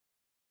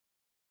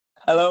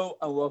Hello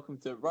and welcome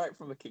to Right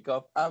from the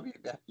Kickoff. I'm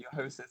your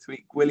host this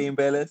week, William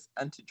Bayliss,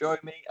 and to join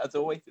me, as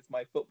always, is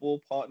my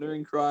football partner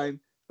in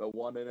crime, the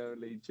one and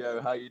only Joe.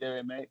 How you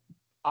doing, mate?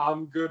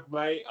 I'm good,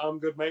 mate.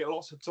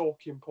 Lots of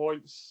talking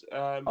points.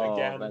 Oh,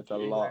 Again, there's a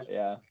lot,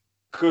 yeah.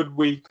 good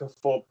week of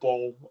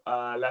football.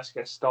 Let's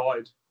get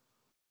started.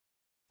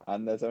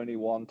 And there's only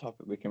one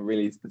topic we can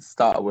really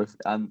start with,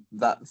 and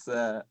that's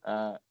the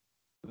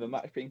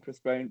match being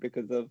postponed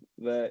because of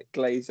the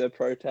Glazer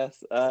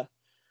protests.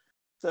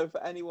 So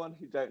for anyone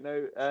who don't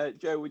know,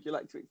 Joe, would you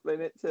like to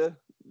explain it to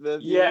the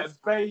viewers?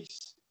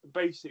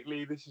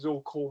 Basically, this is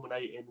all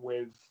culminating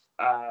with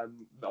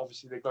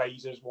obviously the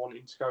Glazers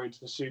wanting to go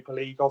into the Super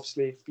League.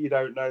 Obviously, if you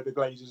don't know, the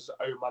Glazers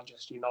own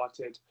Manchester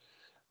United.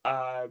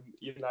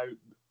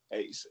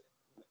 It's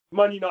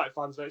Man United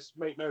fans, let's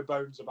make no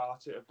bones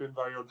about it, have been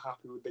very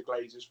unhappy with the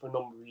Glazers for a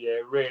number of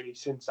years, really,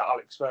 since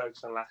Alex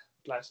Ferguson left.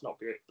 Let's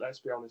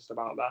be honest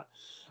about that.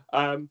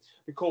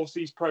 Of course,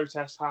 these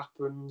protests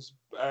happens.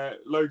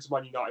 Loads of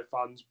Man United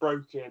fans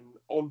broke in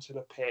onto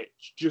the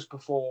pitch just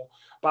before,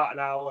 about an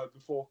hour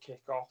before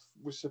kick-off,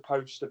 was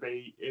supposed to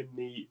be in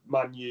the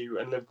Man U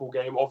and Liverpool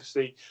game.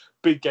 Obviously,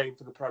 big game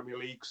for the Premier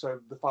League, so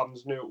the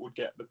fans knew it would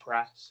get the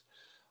press.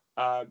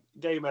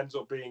 Game ends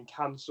up being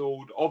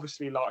cancelled.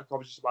 Obviously, like I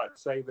was just about to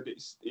say, that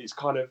it's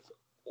kind of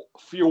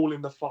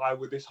fueling the fire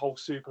with this whole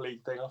Super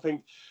League thing. I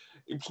think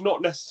it's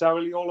not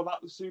necessarily all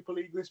about the Super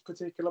League, this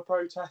particular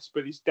protest,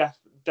 but it's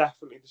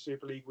definitely the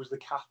Super League was the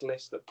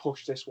catalyst that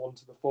pushed this one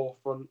to the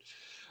forefront.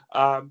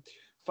 Some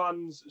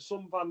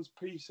fans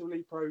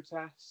peacefully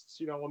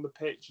protests, on the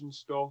pitch and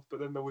stuff, but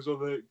then there was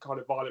other kind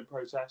of violent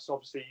protests.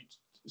 Obviously,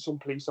 some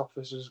police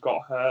officers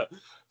got hurt,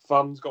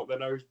 fans got their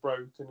nose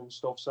broken and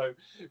stuff. So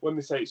when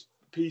they say it's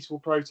peaceful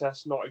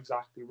protest, not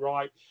exactly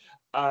right.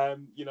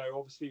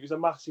 Obviously it was a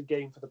massive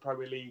game for the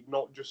Premier League,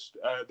 not just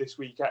this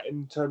week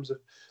in terms of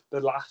the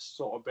last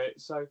sort of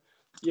bit. So,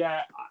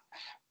 yeah,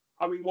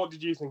 I mean, what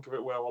did you think of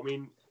it, Will? I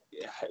mean,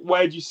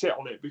 where do you sit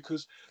on it?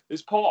 Because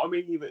there's part of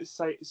me that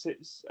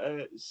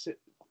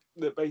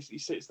basically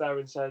sits there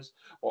and says,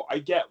 well, I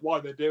get why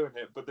they're doing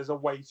it, but there's a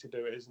way to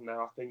do it, isn't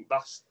there? I think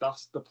that's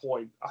the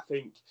point. I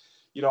think,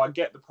 I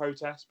get the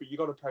protest, but you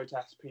got to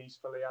protest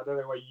peacefully. I don't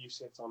know where you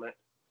sit on it.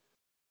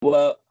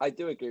 Well, I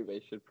do agree they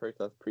should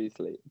protest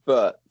peacefully,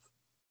 but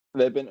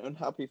they've been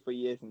unhappy for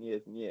years and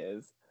years and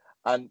years,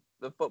 and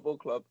the football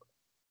club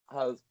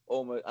has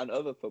almost, and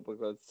other football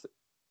clubs,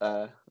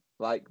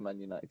 like Man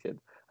United,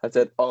 have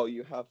said, "Oh,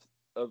 you have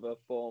other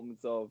forms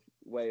of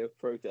way of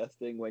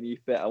protesting when you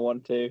fit and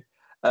want to."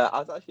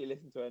 I was actually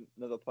listening to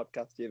another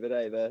podcast the other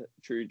day, the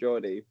True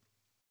Geordie,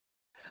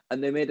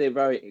 and they made a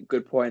very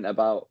good point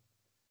about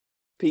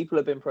people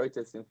have been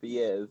protesting for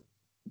years,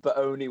 but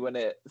only when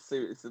it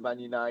suits the Man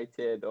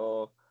United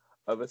or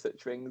other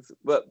such things.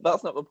 But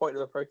that's not the point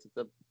of a protest.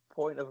 The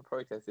point of a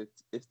protest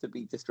is to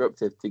be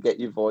disruptive, to get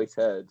your voice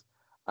heard.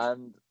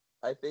 And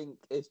I think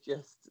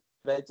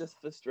they're just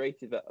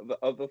frustrated that the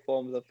other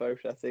forms of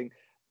protesting,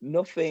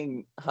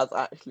 nothing has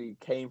actually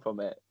came from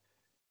it.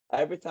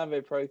 Every time they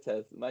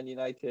protest, Man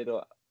United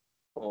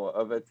or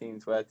other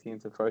teams where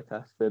teams have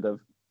protested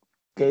have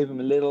gave them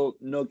little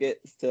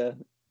nuggets to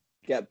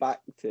get back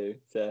to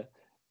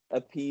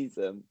appease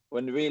them,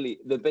 when really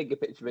the bigger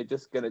picture, they're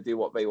just going to do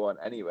what they want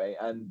anyway.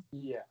 And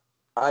yeah,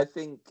 I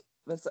think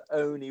that's the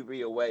only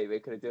real way they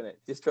could have done it.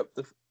 Disrupt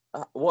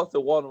what's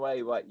the one way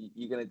you're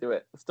going to do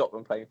it? Stop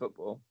them playing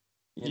football,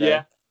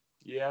 yeah,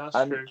 that's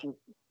and true.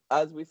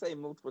 as we say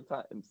multiple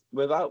times,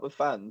 without the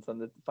fans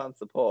and the fan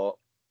support,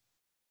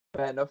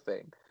 they're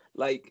nothing.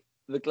 Like,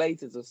 the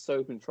Glazers are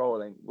so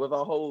controlling with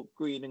our whole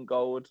green and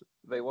gold.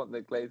 They want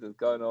the Glazers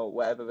going, or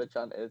whatever the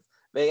chant is.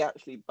 They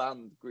actually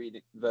banned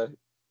the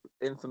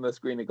infamous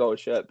green and gold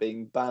shirt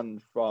being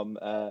banned from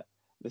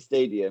the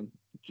stadium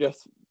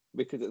just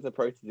because it's a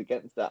protest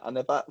against that. And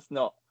if that's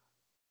not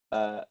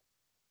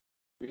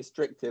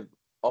restrictive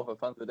of a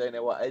fans, I don't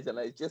know what is, and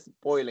it's just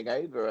boiling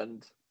over.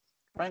 And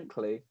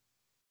frankly,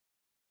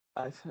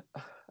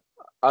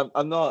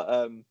 I'm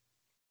not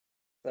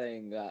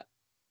saying that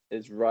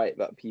it's right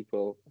that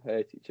people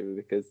hurt each other,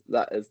 because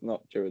that is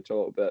not true at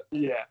all. But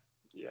Yeah.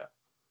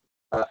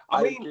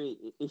 I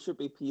agree, it should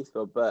be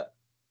peaceful, but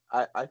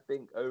I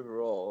think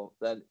overall,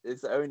 then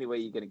it's the only way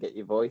you're going to get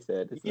your voice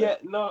heard, isn't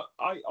it? No,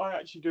 I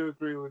actually do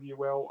agree with you,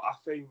 Will. I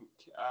think,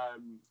 at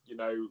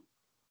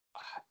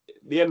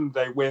the end of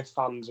the day, we're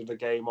fans of the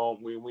game,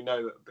 aren't we? We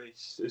know that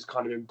this has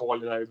kind of been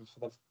boiling over for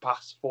the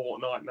past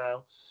fortnight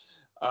now.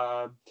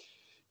 I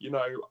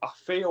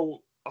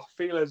feel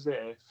as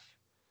if,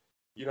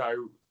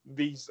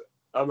 these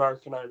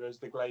American owners,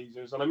 the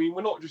Glazers, and I mean,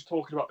 we're not just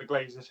talking about the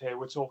Glazers here.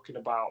 We're talking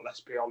about,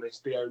 let's be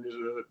honest, the owners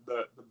of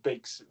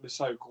the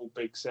so-called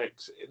Big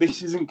Six.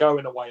 This isn't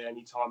going away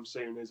anytime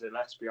soon, is it?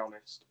 Let's be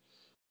honest.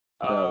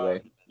 No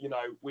way.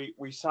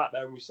 We sat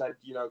there and we said,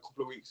 a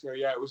couple of weeks ago,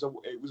 yeah, it was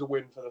a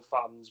win for the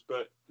fans,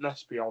 but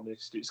let's be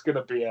honest, it's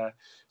gonna be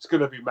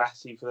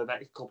messy for the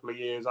next couple of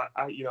years. I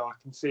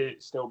can see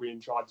it still being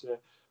tried to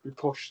be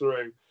pushed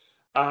through.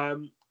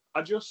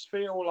 I just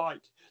feel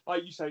like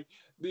you say,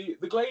 the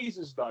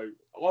Glazers though,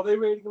 are they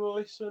really going to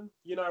listen?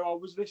 You know, I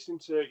was listening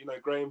to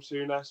Graham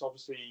Souness,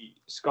 obviously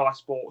Sky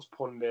Sports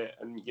pundit,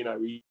 and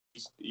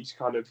he's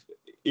kind of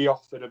he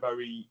offered a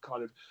very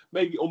kind of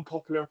maybe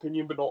unpopular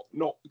opinion, but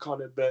not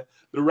kind of the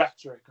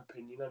rhetoric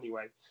opinion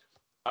anyway.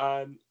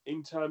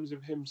 In terms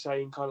of him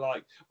saying kind of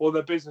like, well,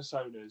 they're business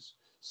owners,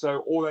 so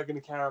all they're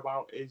going to care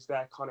about is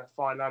their kind of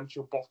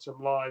financial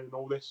bottom line and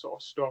all this sort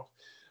of stuff.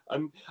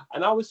 And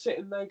I was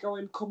sitting there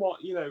going, come on,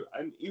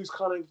 and he was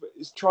kind of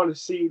trying to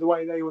see the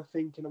way they were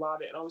thinking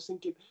about it. And I was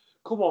thinking,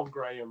 come on,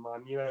 Graham,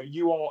 man,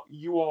 you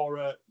are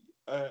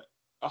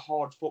a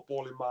hard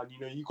footballing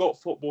man. You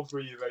got football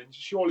through your veins.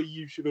 Surely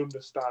you should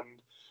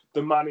understand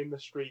the man in the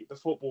street, the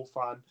football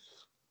fan,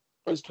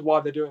 as to why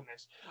they're doing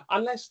this.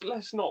 And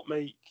let's not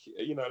make,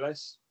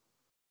 let's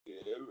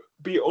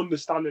be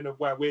understanding of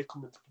where we're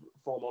coming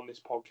from on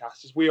this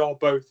podcast, as we are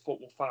both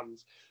football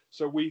fans.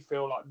 So we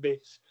feel like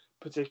this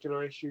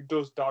particular issue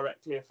does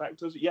directly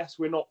affect us. Yes,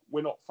 we're not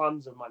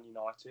fans of Man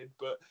United,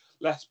 but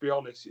let's be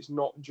honest, it's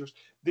not just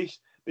this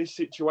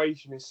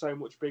situation is so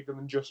much bigger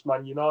than just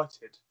Man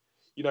United.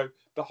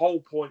 The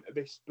whole point of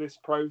this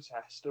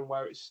protest and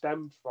where it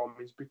stemmed from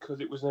is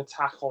because it was an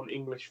attack on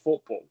English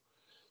football.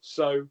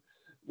 So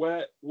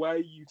where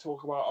you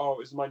talk about, oh,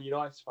 it's Man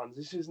United fans,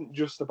 this isn't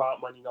just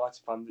about Man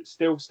United fans. It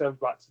still stems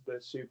back to the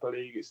Super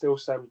League. It still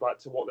stems back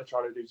to what they're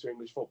trying to do to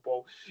English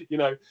football.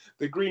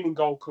 The green and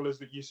gold colours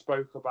that you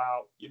spoke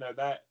about,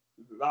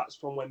 that's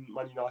from when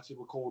Man United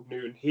were called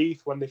Newton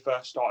Heath when they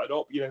first started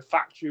up.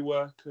 Factory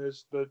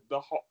workers, the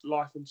hot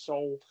life and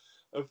soul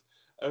of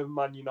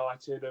Man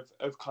United,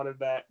 of kind of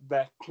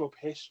their club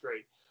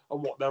history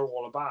and what they're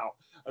all about.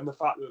 And the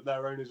fact that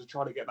their owners are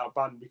trying to get that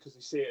banned because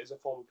they see it as a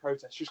form of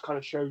protest just kind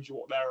of shows you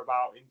what they're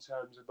about in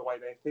terms of the way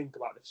they think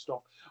about this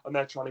stuff. And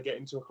they're trying to get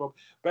into a club.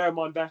 Bear in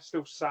mind, they're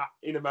still sat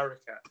in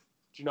America. Do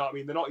you know what I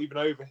mean? They're not even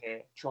over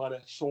here trying to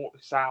sort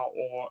this out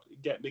or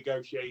get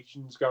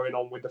negotiations going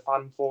on with the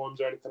fan forums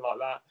or anything like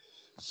that.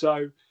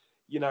 So,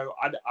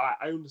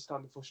 I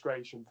understand the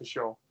frustration for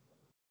sure.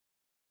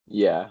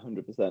 Yeah,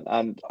 100%.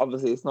 And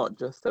obviously, it's not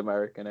just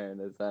American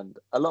owners, and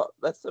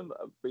there's some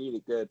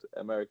really good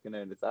American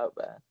owners out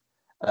there.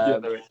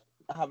 There is.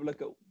 Have a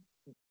look at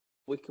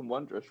Wycombe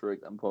Wanderers, for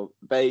example.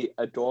 They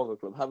adore the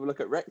club. Have a look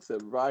at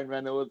Wrexham, Ryan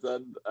Reynolds,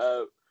 and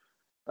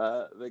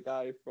the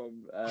guy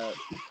from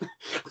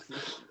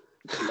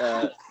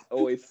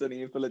Always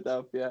Sunny in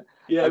Philadelphia.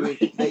 Yeah, I mean,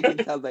 they can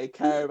tell they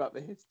care about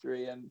the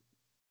history, and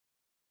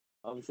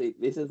obviously,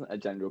 this isn't a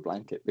general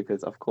blanket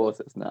because, of course,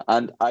 it's not.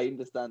 And I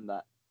understand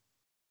that.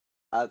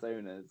 As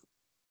owners,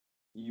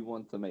 you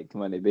want to make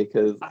money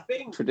because I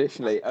think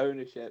traditionally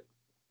ownership,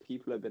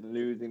 people have been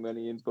losing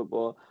money in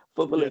football.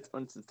 Football is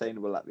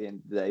unsustainable at the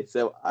end of the day.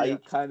 So I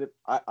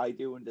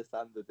do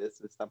understand the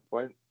business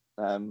standpoint.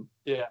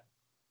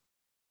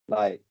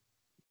 Like,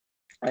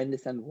 I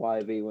understand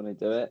why they want to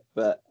do it,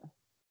 but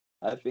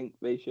I think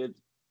they should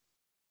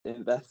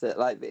invest it,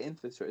 like the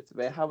infrastructure.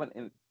 They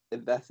haven't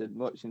invested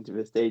much into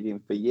the stadium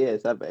for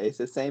years, have they? It's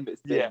the same, but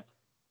it's been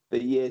for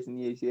years and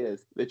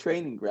years. The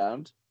training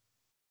ground,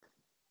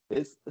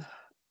 it's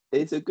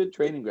a good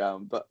training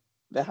ground, but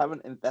they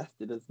haven't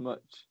invested as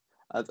much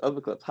as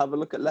other clubs. Have a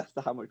look at Leicester,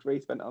 how much they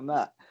spent on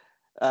that.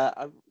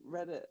 I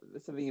read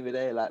something the other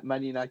day, like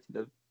Man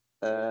United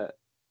have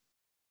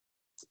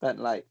spent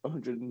like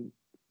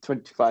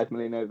 125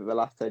 million over the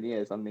last 10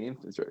 years on the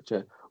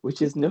infrastructure,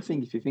 which is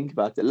nothing if you think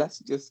about it.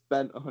 Leicester just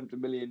spent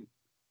 100 million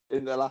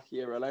in the last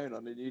year alone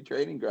on a new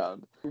training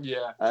ground.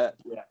 I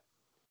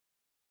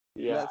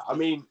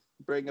mean,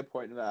 bring a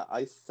point of that.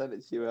 I sent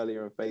it to you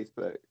earlier on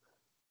Facebook.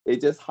 It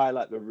just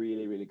highlight the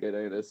really, really good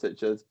owners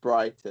such as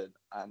Brighton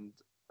and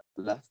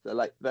Leicester.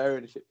 Like their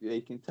ownership,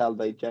 you can tell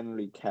they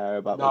generally care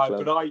about the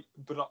club.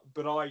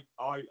 But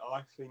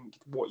I think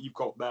what you've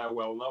got there,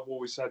 well, and I've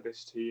always said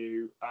this to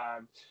you.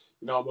 I'm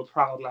a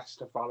proud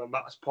Leicester fan, and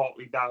that's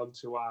partly down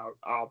to our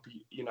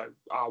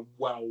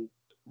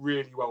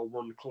really well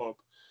run club.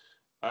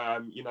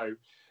 And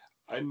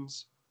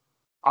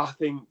I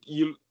think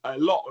a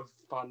lot of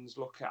fans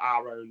look at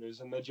our owners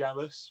and they're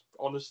jealous,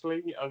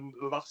 honestly, and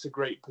that's a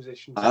great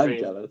position to be in. I'm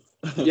jealous.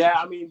 Yeah,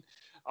 I mean,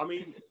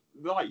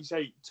 like you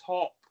say,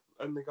 Top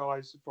and the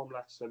guys from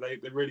Leicester,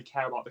 they really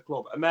care about the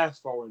club, and they're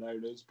foreign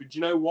owners. But do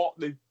you know what?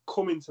 They've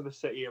come into the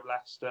city of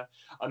Leicester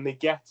and they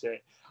get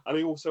it. And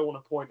I also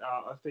want to point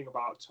out a thing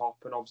about Top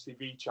and obviously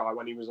Vichai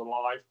when he was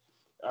alive.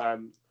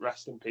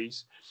 Rest in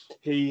peace.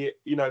 They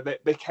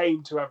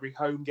came to every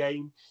home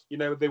game.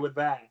 They were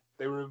there.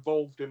 They were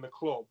involved in the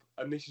club,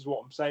 and this is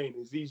what I'm saying: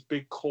 is these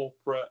big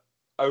corporate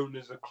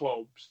owners of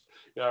clubs,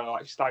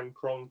 like Stan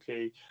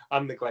Kroenke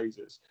and the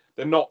Glazers,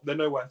 they're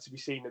nowhere to be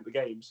seen at the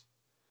games,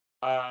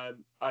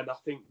 and I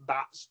think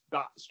that's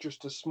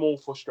just a small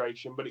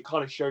frustration, but it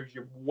kind of shows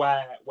you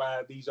where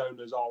these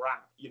owners are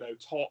at.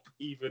 Top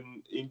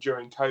even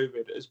during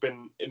COVID has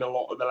been in a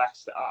lot of the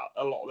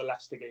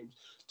Leicester games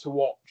to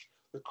watch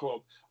the club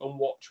and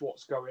watch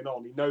what's going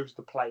on. He knows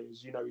the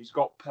players. He's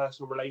got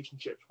personal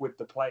relationships with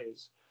the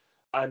players.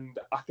 And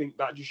I think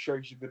that just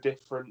shows you the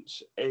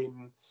difference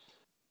in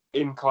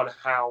in kind of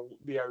how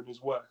the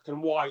owners work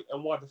and why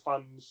the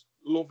fans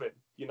love him.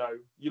 You know,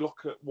 you look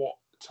at what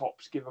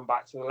Top's given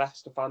back to the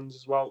Leicester fans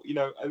as well. You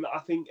know, and I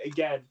think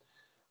again,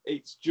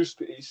 it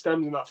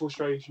stems in that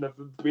frustration of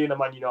being a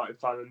Man United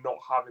fan and not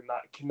having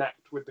that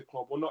connect with the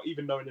club, or not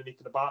even knowing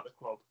anything about the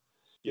club.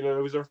 You know,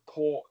 there was a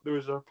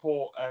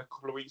report a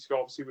couple of weeks ago,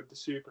 obviously with the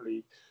Super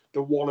League,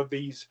 that one of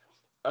these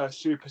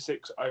Super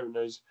Six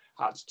owners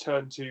had to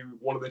turn to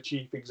one of the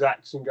chief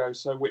execs and go,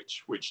 "So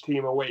which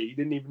team are we?" He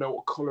didn't even know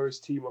what colour his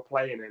team were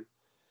playing in,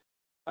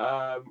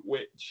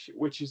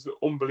 which is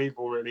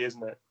unbelievable, really,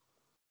 isn't it?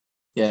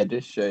 Yeah, it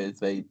just shows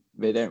they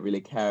don't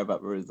really care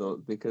about the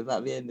results, because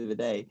at the end of the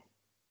day,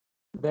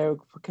 they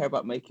care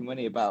about making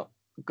money, about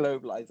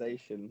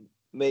globalization,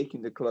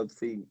 making the club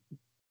seem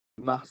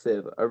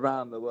massive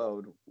around the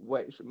world,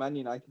 which Man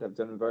United have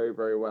done very,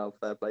 very well.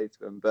 Fair play to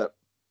them, but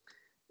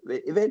they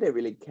don't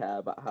really care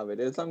about how it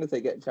is, as long as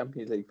they get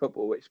Champions League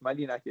football, which Man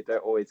United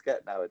don't always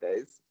get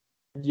nowadays.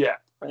 Yeah,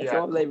 That's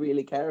all they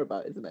really care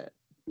about, isn't it?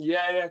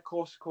 Yeah, of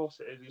course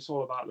it is. It's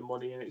all about the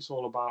money, and it's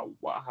all about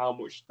how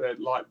much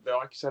like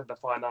you said, the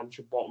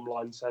financial bottom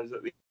line says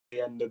at the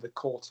end of the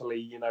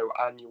quarterly,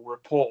 annual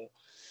report.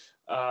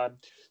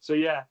 So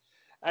yeah.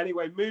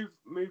 Anyway,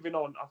 moving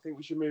on. I think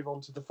we should move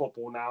on to the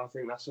football now. I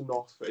think that's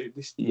enough.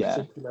 This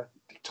particular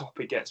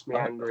topic gets me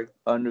angry.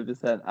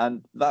 100%,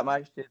 and that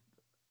match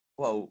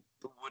would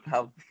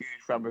have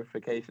huge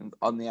ramifications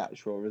on the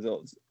actual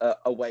results,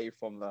 away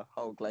from the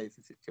whole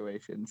Glazers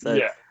situation. So,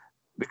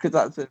 because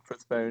that's been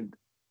postponed,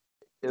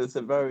 it was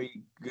a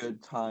very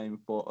good time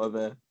for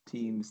other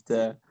teams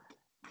to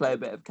play a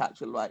bit of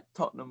catch-up, like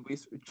Tottenham,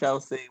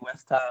 Chelsea,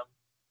 West Ham.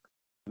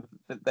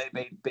 They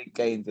made big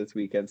gains this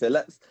weekend. So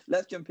let's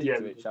jump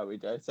into it, shall we,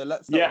 Joe? So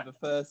let's start with the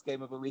first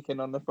game of the weekend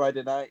on the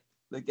Friday night.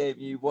 The game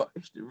you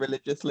watched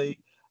religiously,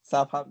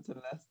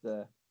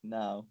 Southampton-Leicester.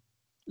 Now,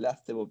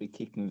 Leicester will be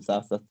kicking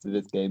themselves after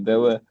this game. There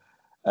were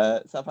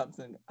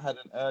Southampton had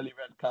an early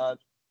red card,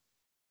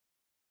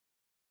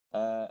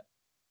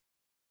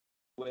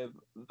 with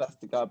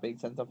Vestergaard being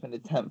sent off in the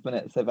 10th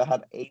minute, so they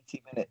had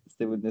 80 minutes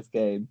to win this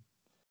game.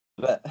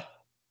 But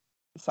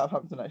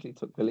Southampton actually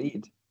took the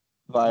lead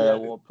via a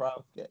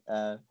Ward-Prowse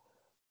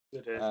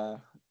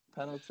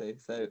penalty.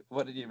 So,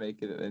 what did you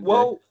make of it then,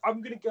 Well, Jay?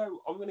 I'm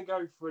gonna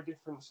go for a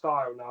different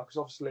style now, because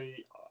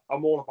obviously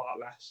I'm all about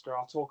Leicester.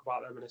 I'll talk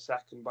about them in a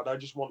second, but I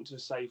just want to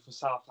say for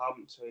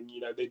Southampton,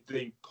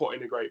 they put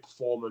in a great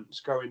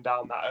performance going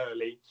down that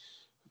early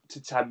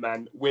to 10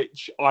 men,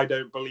 which I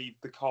don't believe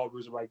the card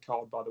was a red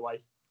card, by the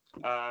way.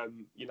 I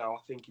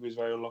think he was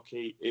very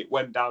unlucky. It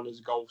went down as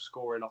a goal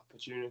scoring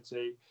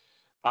opportunity,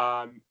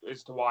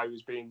 as to why he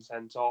was being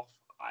sent off.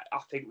 I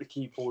think the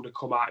keeper would have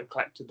come out and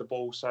collected the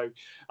ball. So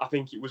I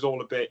think it was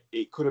all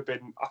it could have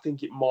been, I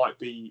think it might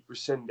be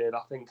rescinded.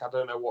 I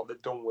don't know what they've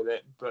done with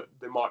it, but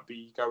they might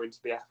be going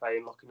to the FA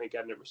and looking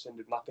again at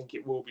rescinded. And I think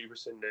it will be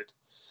rescinded.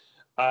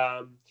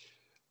 I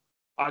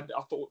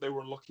thought they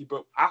were unlucky,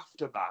 but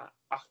after that,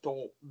 I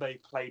thought they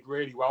played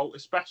really well,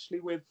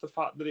 especially with the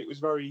fact that it was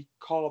very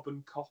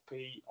carbon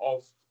copy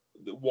of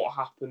what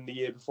happened the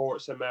year before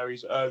at St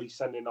Mary's, early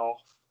sending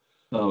off.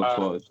 Oh, of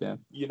course, yeah.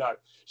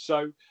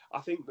 So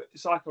I think that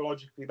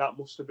psychologically that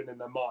must have been in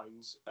their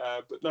minds.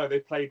 But no,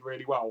 they played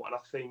really well, and I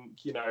think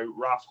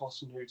Ralph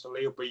Hasenhüttl,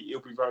 he'll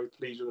be very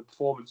pleased with the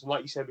performance. And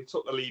like you said, they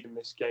took the lead in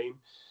this game.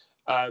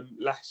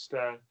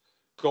 Leicester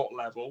got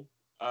level.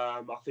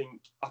 I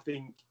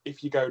think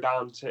if you go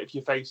down to, if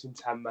you're facing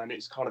 10 men,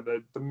 it's kind of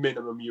the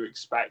minimum you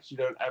expect. You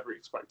don't ever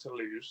expect to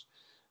lose.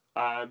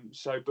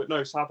 But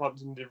no,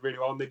 Southampton did really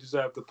well and they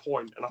deserved the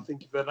point. And I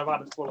think if they'd have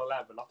had a full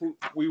 11, I think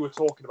we were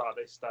talking about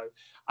this though,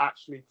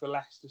 actually for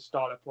Leicester's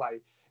style of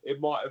play,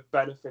 it might have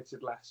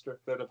benefited Leicester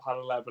if they'd have had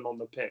 11 on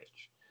the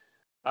pitch.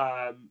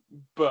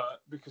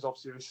 But because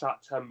obviously they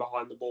sat 10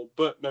 behind the ball.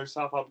 But no,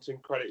 Southampton,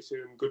 credit to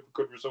them,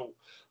 good result.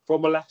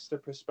 From a Leicester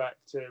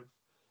perspective,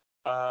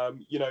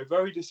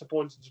 very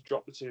disappointed to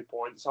drop the 2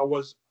 points. I'll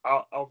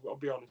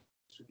be honest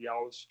with you,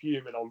 I was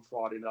fuming on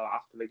Friday night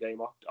after the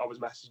game. I was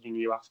messaging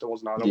you after,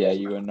 wasn't I?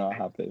 You were not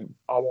happy.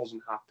 I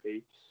wasn't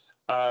happy.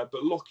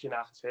 But looking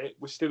at it,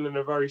 we're still in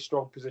a very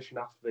strong position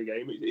after the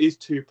game. It is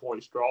 2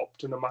 points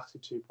dropped and a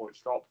massive 2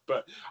 points dropped,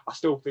 but I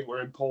still think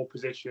we're in pole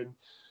position,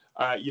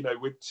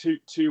 with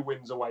two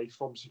wins away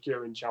from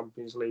securing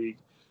Champions League.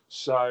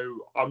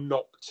 So I'm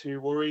not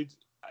too worried,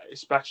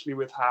 especially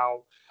with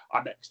how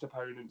our next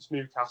opponents,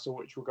 Newcastle,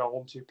 which we'll go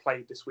on to,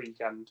 played this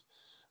weekend.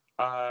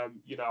 I'm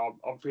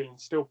feeling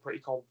still pretty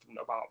confident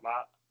about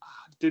that.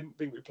 I didn't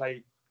think we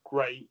played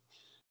great,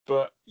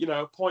 but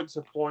a point's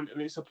a point,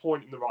 and it's a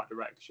point in the right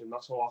direction.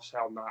 That's all I'll say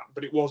on that.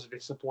 But it was a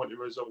disappointing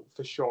result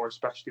for sure,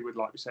 especially with,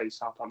 like we say,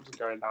 Southampton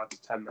going down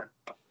to 10 men.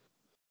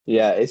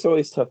 Yeah, it's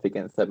always tough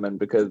against 10 men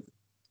because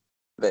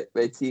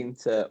they seem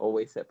to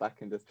always sit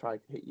back and just try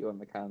to hit you on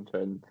the counter,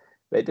 and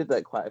they did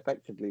that quite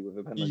effectively with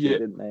a penalty,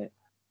 didn't they?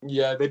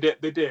 Yeah, they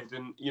did.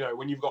 And,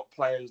 when you've got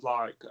players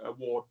like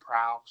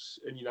Ward-Prowse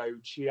and,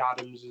 Che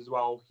Adams as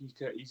well,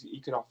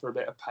 he can offer a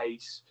bit of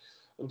pace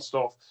and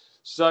stuff.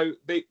 So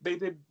they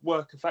did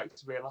work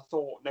effectively, and I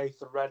thought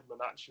Nathan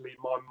Redmond, actually,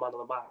 my man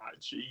of the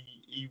match,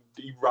 he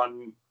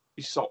ran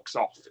his socks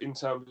off in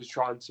terms of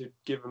trying to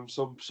give them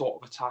some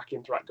sort of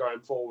attacking threat going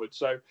forward.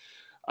 So,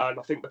 and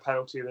I think the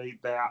penalty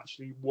they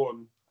actually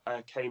won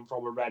came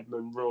from a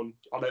Redmond run.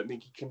 I don't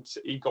think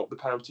he got the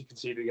penalty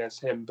conceded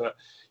against him, but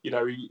you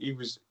know he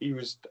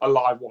was a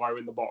live wire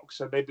in the box,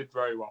 so they did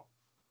very well.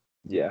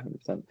 Yeah,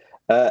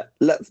 100%.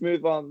 Let's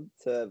move on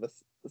to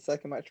the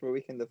second match of the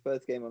weekend, the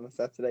first game on a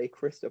Saturday,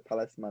 Crystal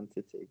Palace Man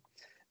City.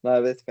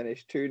 Now this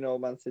finished 2-0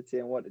 Man City,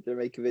 and what did you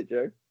make of it,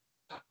 Joe?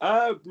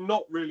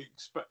 Not really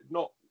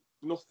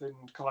nothing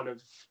kind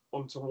of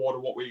untoward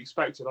of what we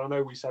expected. I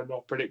know we said in our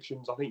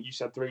predictions, I think you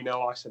said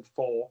 3-0, I said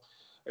 4.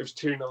 It was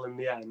 2-0 in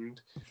the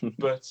end,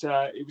 but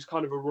it was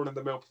kind of a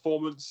run-of-the-mill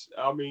performance.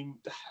 I mean,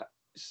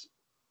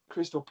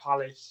 Crystal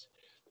Palace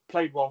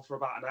played well for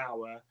about an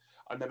hour,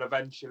 and then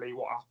eventually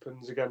what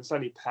happens against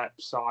any Pep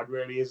side,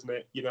 really, isn't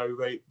it? You know,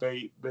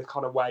 they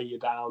kind of weigh you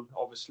down.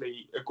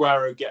 Obviously,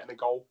 Aguero getting a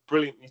goal,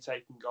 brilliantly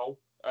taken goal,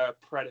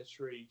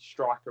 predatory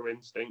striker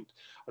instinct,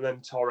 and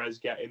then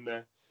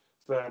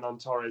Fernan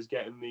Torres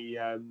getting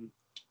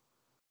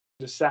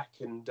the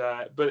second.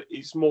 But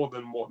it's more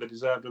than what they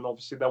deserved, and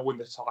obviously they'll win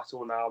the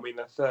title now. I mean,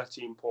 they're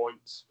 13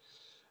 points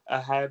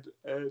ahead.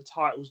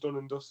 Title's done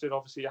and dusted.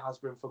 Obviously, it has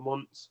been for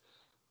months.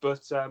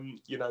 But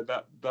you know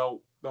that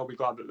they'll be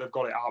glad that they've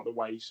got it out of the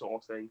way,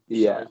 sort of thing.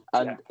 Yeah,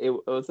 so, and it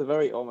was a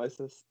very almost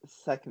a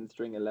second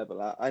stringer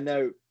level. I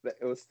know that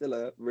it was still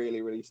a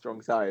really, really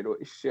strong side,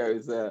 which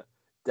shows the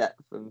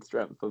depth and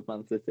strength of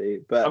Man City.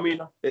 But I mean,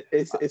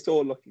 it's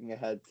all looking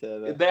ahead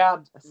to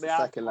the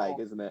second leg,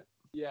 isn't it?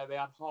 Yeah, they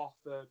had half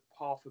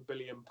 £500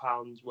 million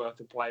worth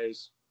of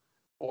players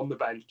on the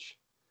bench.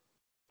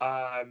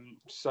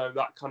 So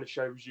that kind of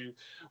shows you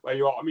where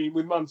you are. I mean,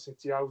 with Man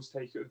City, I always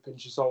take it with a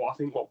pinch of salt. I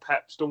think what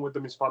Pep's done with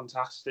them is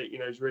fantastic. You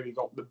know, he's really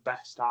got the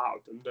best out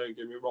of them, don't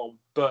get me wrong.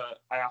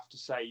 But I have to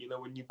say, you know,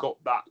 when you've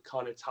got that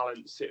kind of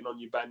talent sitting on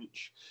your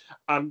bench,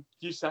 and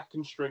your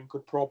second string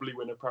could probably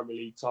win a Premier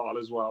League title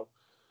as well.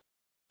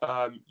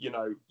 You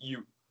know,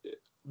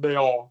 they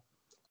are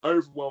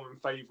overwhelming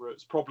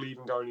favourites, probably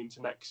even going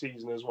into next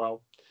season as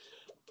well.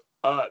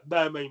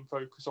 Their main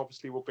focus,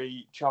 obviously, will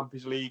be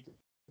Champions League.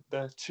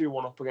 They're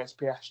 2-1 up against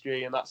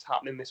PSG, and that's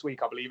happening this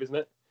week, I believe, isn't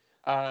it?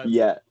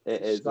 Yeah,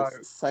 it is. So,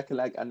 the second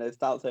leg, and there's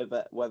doubts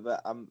over whether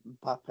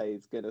Mbappe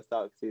is going to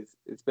start, because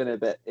it's been a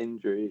bit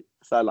injury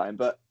sideline.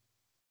 But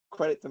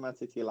credit to Man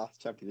City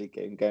last Champions League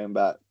game, going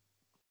back,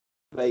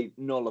 they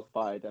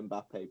nullified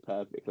Mbappe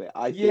perfectly.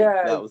 I think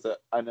that was a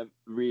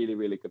really,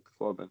 really good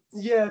performance.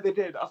 Yeah, they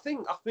did. I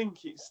think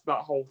it's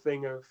that whole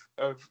thing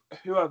of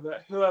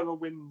whoever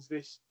wins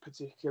this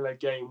particular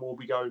game will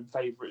be going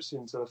favourites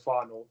into the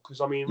final.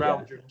 Because I mean, Real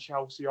Madrid and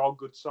Chelsea are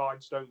good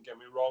sides. Don't get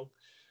me wrong,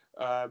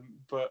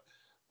 but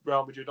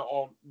Real Madrid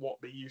aren't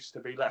what they used to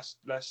be. Let's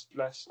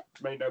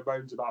make no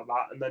bones about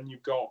that. And then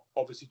you've got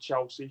obviously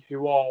Chelsea,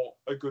 who are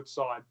a good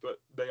side, but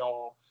they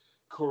are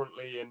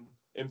currently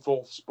in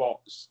fourth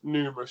spots,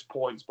 numerous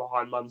points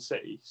behind Man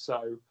City.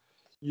 So,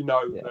 you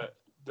know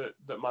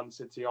that Man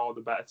City are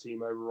the better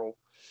team overall.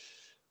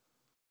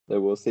 So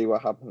we'll see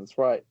what happens.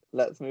 Right,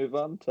 let's move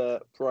on to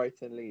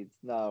Brighton Leeds.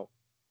 Now,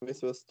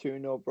 this was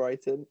 2-0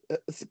 Brighton.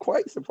 It's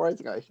quite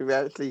surprising, actually. We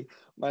actually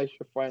managed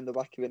to find the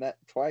back of the net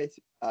twice,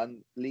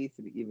 and Leeds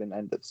even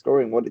ended up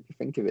scoring. What did you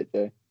think of it,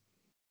 Joe?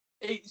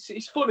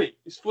 It's funny.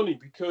 It's funny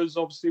because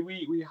obviously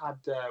we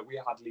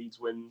had Leeds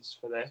wins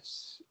for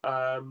this.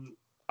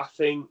 I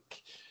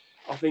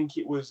think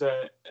it was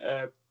a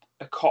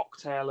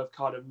cocktail of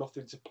kind of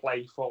nothing to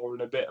play for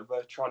and a bit of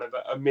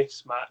a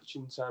mismatch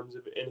in terms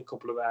of in a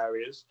couple of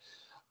areas.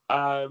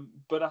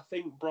 But I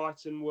think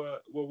Brighton were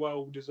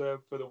well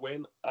deserved for the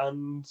win,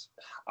 and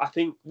I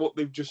think what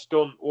they've just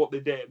done, what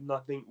they did, and I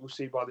think we'll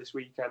see by this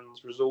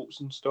weekend's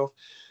results and stuff,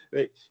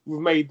 we've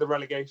made the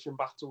relegation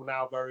battle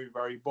now very,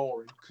 very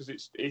boring because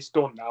it's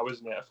done now,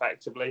 isn't it?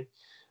 Effectively.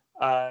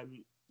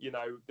 You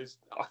know,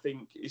 I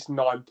think it's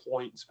 9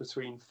 points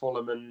between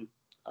Fulham and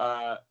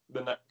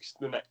the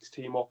next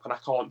team up, and I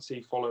can't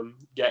see Fulham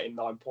getting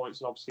 9 points.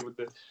 And obviously, with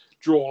the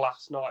draw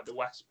last night that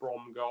West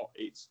Brom got,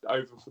 it's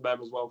over for them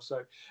as well.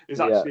 So it's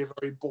actually a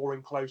very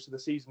boring close to the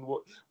season,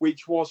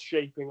 which was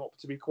shaping up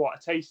to be quite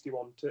a tasty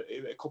one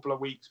a couple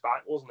of weeks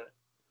back, wasn't it?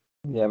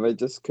 Yeah, they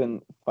just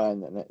couldn't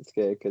find the next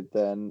gear.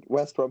 Then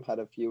West Brom had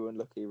a few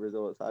unlucky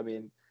results. I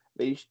mean,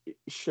 they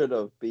should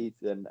have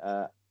beaten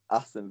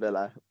Aston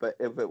Villa, but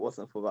if it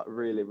wasn't for that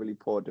really, really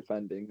poor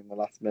defending in the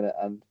last minute,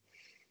 and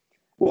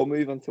we'll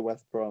move on to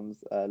West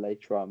Brom's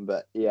later on.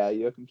 But yeah,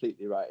 you're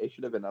completely right. It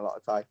should have been a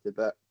lot tighter,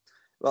 but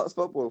that's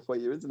football for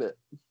you, isn't it?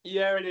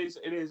 Yeah, it is.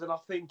 It is, and I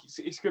think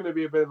it's going to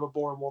be a bit of a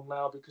boring one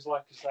now because,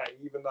 like I say,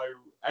 even though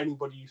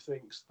anybody who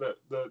thinks that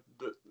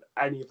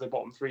any of the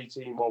bottom three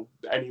team, well,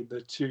 any of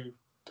the two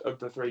of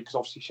the three, because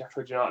obviously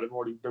Sheffield United have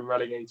already been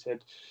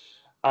relegated.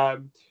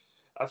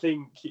 I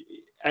think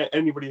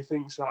anybody who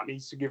thinks that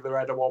needs to give their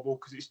head a wobble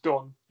because it's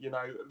done. You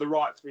know, the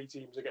right three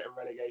teams are getting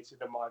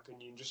relegated, in my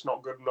opinion, just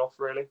not good enough,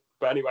 really.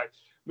 But anyway,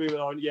 moving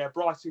on. Yeah,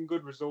 Brighton,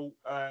 good result.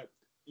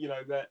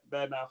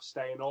 they're now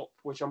staying up,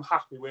 which I'm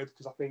happy with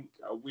because I think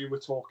we were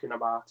talking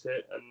about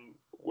it, and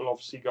we'll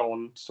obviously go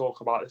on to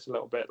talk about this a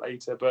little bit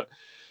later. But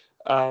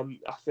I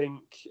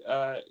think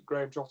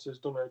Graham Jotter's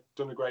done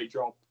a great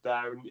job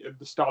there, and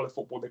the style of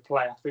football they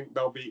play, I think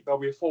they'll be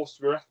a force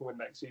to be reckoned with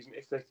next season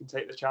if they can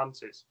take the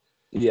chances.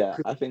 Yeah,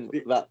 I think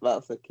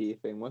that's a key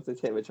thing. Once they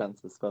take the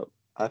chances, but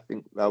I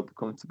think they'll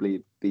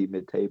comfortably be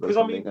mid-table.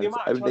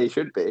 Because They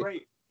should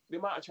be. The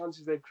amount of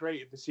chances they've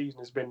created this season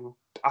has been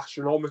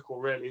astronomical,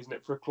 really, isn't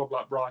it, for a club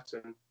like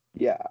Brighton?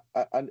 Yeah,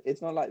 and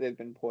it's not like they've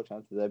been poor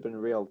chances. They've been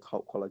real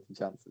top quality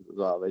chances as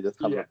well. They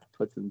just haven't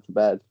put them to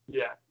bed.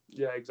 Yeah,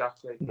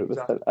 exactly.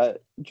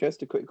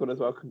 Just a quick one as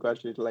well.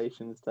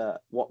 Congratulations to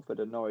Watford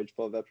and Norwich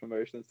for their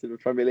promotions to the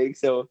Premier League.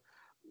 So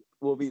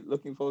we'll be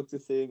looking forward to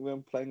seeing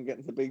them playing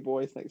against the big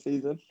boys next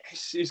season.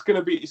 It's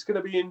going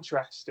to be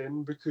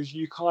interesting because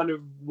you kind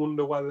of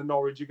wonder whether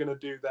Norwich are going to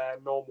do their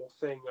normal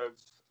thing of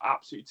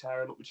absolutely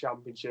tearing up the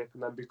Championship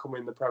and then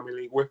becoming the Premier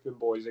League whipping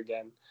boys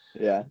again.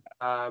 Yeah.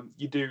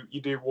 You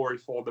do worry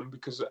for them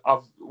because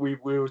we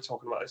were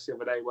talking about this the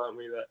other day, weren't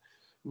we? That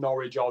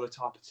Norwich are the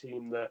type of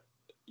team that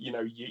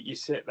you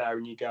sit there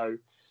and you go,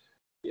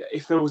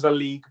 if there was a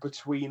league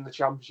between the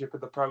Championship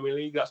and the Premier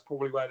League, that's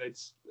probably where they'd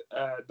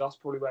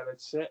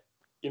sit.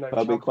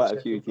 There'll be quite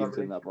a few teams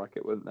in that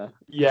bracket, wouldn't there?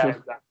 Yeah,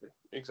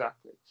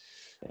 exactly.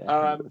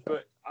 Yeah,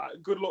 but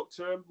good luck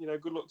to them.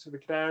 Good luck to the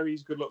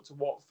Canaries. Good luck to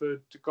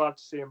Watford. Glad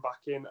to see them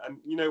back in. And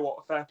you know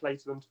what? Fair play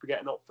to them for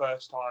getting up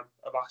first time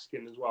of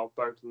asking as well.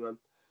 Both of them.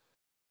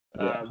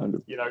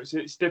 It's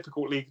a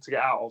difficult league to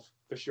get out of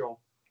for sure.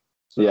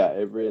 So. Yeah,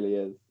 it really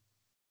is.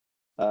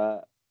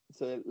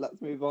 So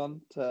let's move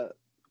on to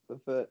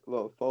the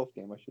fourth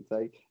game, I should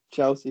say.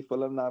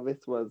 Chelsea-Fulham. Now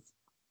this was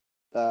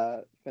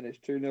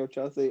finished 2-0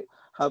 Chelsea.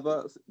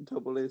 Havertz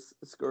double his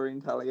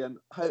scoring tally, and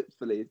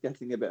hopefully he's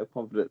getting a bit of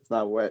confidence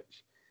now,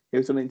 which he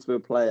was running into a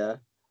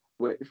player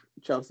which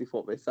Chelsea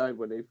thought they signed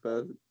when they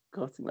first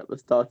got him at the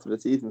start of the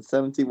season.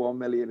 71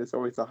 million is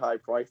always a high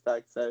price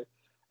tag, so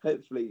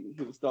hopefully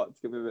he'll start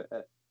to give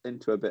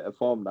into a bit of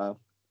form now.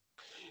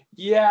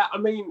 Yeah, I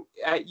mean,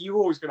 you're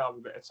always going to have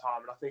a bit of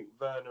time, and I think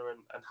Werner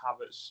and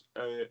Havertz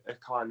are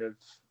kind of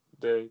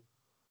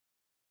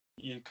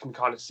you can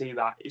kind of see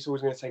that it's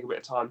always going to take a bit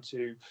of time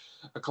to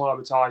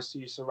acclimatise to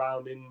your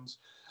surroundings.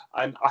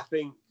 And I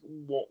think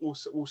we'll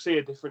see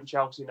a different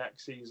Chelsea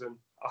next season.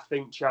 I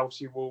think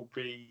Chelsea will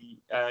be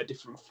a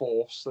different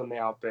force than they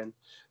have been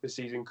this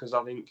season because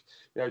I think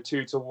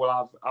Tuchel will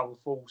have a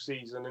full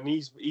season and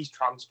he's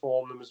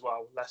transformed them as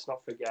well. Let's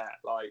not forget,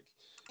 like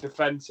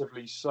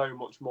defensively, so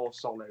much more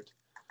solid.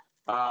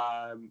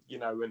 And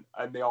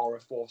they are a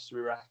force to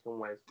be reckoned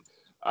with.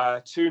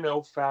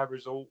 2-0, fair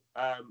result.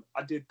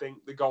 I did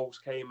think the goals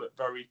came at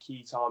very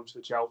key times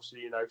for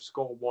Chelsea.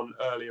 Scored one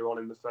earlier on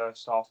in the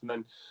first half, and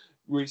then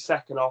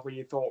second half when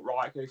you thought,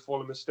 right, okay,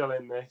 Fulham are still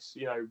in this.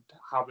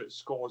 Havertz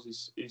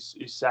scores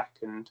his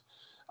second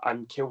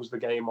and kills the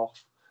game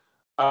off.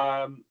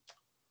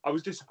 I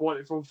was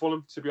disappointed from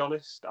Fulham, to be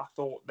honest. I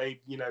thought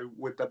they,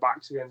 with their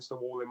backs against the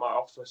wall, they might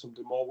offer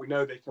something more. We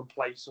know they can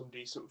play some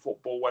decent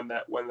football when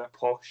they're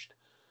pushed.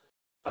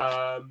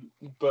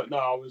 But no,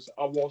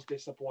 I was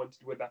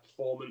disappointed with their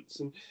performance.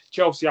 And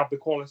Chelsea have the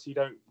quality,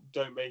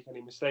 don't make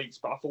any mistakes.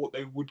 But I thought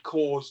they would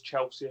cause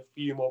Chelsea a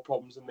few more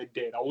problems than they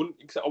did. I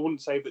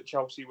wouldn't say that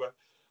Chelsea were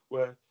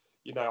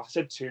I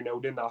said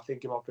 2-0, didn't I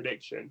think in my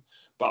prediction?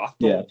 But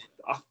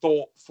I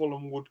thought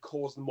Fulham would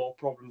cause them more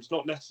problems,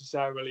 not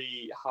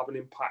necessarily have an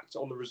impact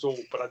on the result,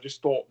 but I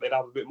just thought they'd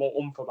have a bit more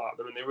oomph about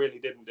them, and they really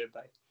didn't, did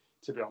they?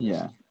 To be honest.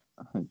 Yeah,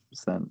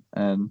 100%.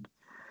 And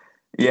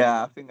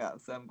yeah, I think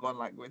that's gone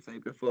like we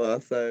said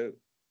before. So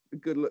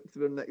good luck to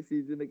them next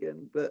season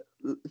again. But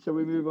shall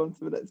we move on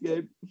to the next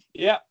game?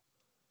 Yeah.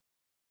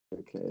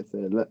 Okay, so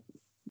let's.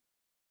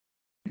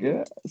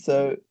 Yeah,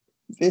 so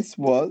this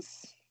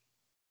was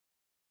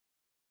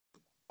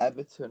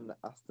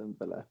Everton-Aston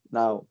Villa.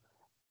 Now,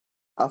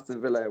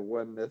 Aston Villa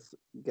won this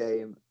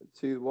game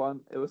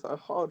 2-1. It was a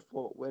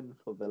hard-fought win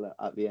for Villa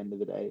at the end of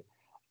the day.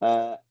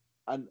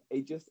 And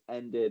it just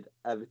ended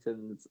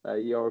Everton's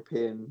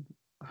European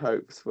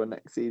hopes for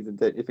next season,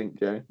 don't you think,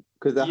 Joe?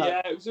 Because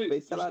they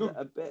still had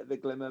a bit of a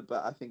glimmer,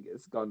 but I think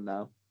it's gone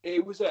now. I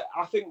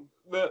think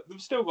they've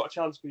still got a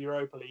chance for the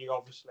Europa League,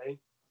 obviously.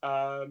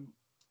 I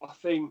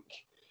think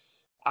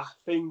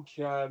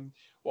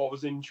what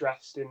was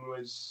interesting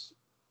was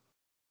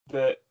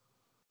that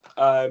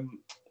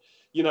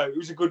it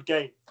was a good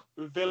game.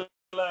 Villa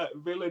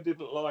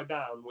didn't lie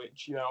down,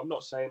 which I'm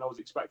not saying I was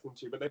expecting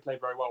to, but they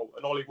played very well.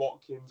 And Ollie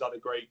Watkins had a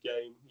great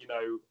game.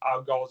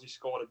 Al Ghazi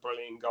scored a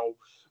brilliant goal.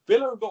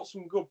 Villa have got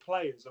some good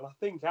players, and I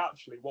think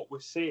actually what we're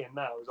seeing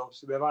now is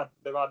obviously they've had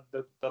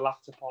the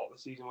latter part of the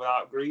season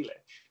without Grealish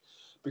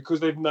because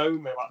they've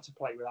known they've had to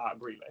play without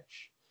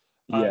Grealish.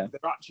 They're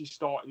actually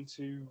starting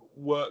to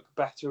work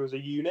better as a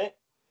unit.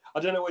 I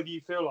don't know whether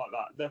you feel like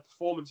that. Their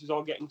performances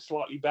are getting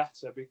slightly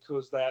better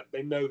because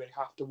they know they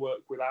have to work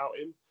without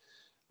him.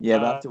 Yeah,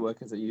 they have to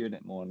work as a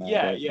unit more now.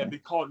 Yeah, don't they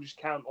can't just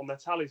count on their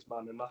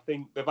talisman, and I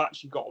think they've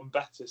actually gotten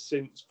better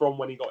from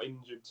when he got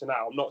injured to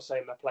now. I'm not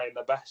saying they're playing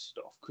their best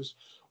stuff, because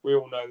we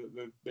all know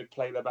that they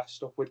play their best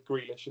stuff with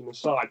Grealish in the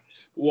side.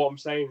 But what I'm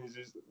saying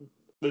is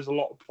there's a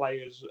lot of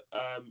players.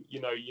 You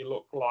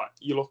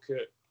look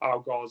at Al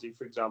Ghazi,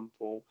 for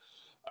example.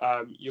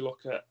 You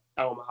look at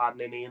El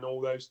Mahadnini and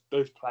all those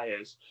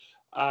players.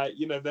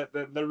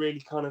 They're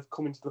really kind of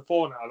coming to the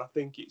fore now, and I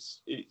think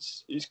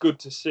it's good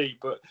to see.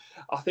 But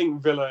I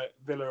think Villa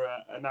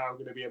are now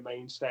going to be a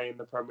mainstay in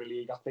the Premier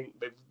League. I think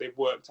they've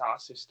worked out a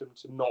system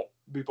to not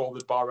be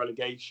bothered by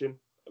relegation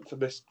for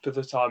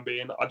the time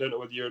being. I don't know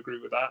whether you agree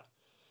with that.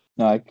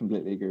 No, I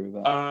completely agree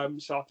with that.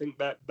 So I think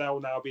that they'll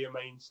now be a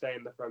mainstay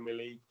in the Premier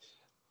League.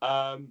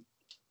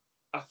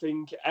 I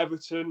think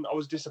Everton, I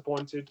was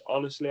disappointed.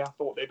 Honestly, I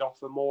thought they'd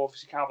offer more.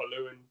 Obviously,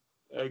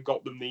 Calvert-Lewin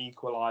got them the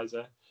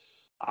equaliser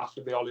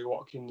after the Ollie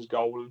Watkins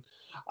goal. And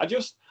I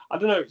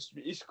don't know.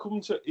 It's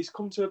come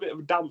to a bit of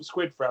a damp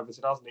squid for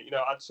Everton, hasn't it?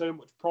 I had so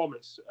much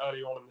promise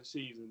early on in the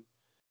season.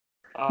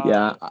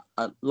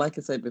 Like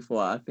I said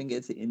before, I think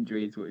it's the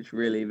injuries which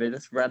really they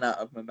just ran out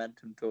of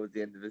momentum towards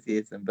the end of the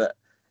season. But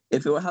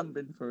if it hadn't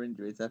been for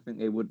injuries, I think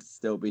they would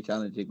still be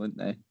challenging, wouldn't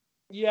they?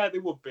 Yeah, they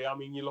would be. I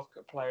mean, you look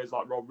at players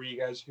like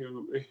Rodriguez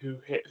who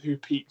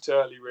peaked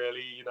early,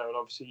 really. And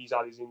obviously he's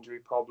had his injury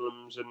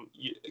problems, and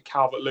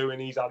Calvert-Lewin,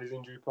 he's had his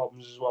injury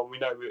problems as well. We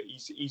know that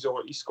he's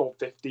already scored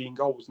 15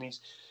 goals, and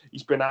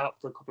he's been out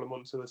for a couple of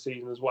months of the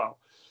season as well.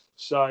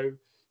 So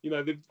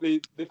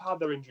they've had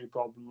their injury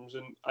problems,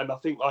 and I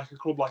think like a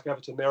club like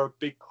Everton, they're a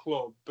big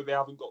club, but they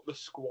haven't got the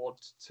squad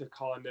to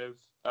kind of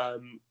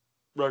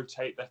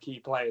rotate their key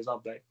players,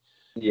 have they?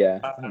 Yeah,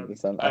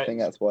 100%. I think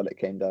that's what it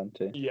came down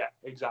to. Yeah,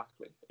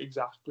 exactly.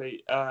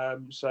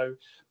 So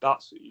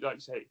that's, like you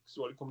say,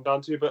 what it comes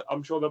down to. But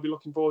I'm sure they'll be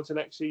looking forward to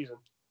next season.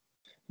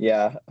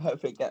 Yeah,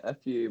 hopefully get a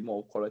few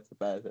more quality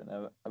players in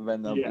there, and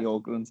then they'll be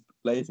all guns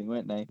blazing,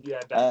 won't they?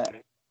 Yeah,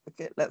 definitely.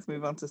 Okay, let's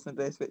move on to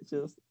Sunday's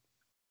fixtures.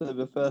 So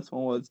the first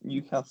one was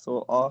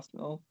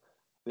Newcastle-Arsenal.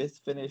 This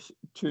finished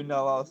 2-0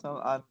 Arsenal,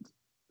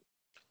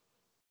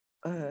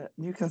 and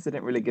Newcastle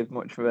didn't really give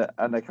much for it,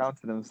 and they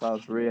counted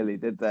themselves, really,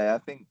 did they? I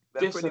think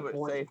they're pretty much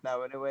safe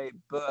now anyway,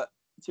 but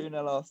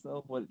 2-0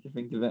 Arsenal, what did you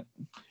think of it?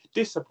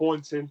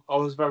 Disappointing. I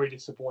was very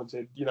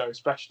disappointed,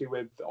 especially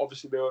with,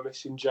 obviously they were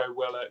missing Joe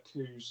Willock,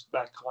 who's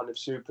their kind of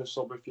super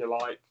sub, if you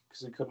like,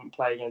 because he couldn't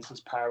play against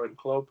his parent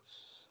club.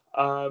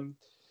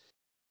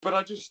 But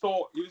I just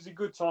thought it was a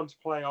good time to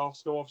play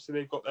Arsenal. Obviously,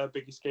 they've got their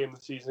biggest game of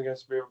the season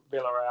against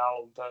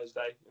Villarreal on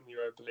Thursday in the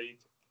Europa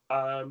League.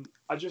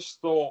 I just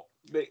thought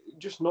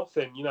just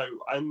nothing,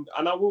 and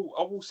I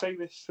will say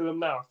this to them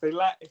now: if they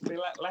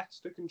let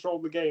Leicester control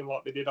the game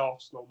like they did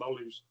Arsenal, they'll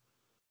lose.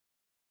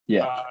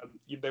 Yeah,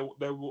 they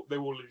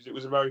will lose. It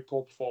was a very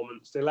poor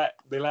performance. They let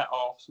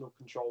Arsenal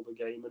control the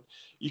game, and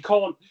you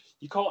can't.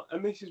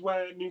 And this is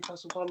where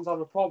Newcastle fans have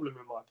a problem,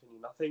 in my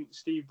opinion. I think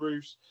Steve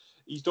Bruce,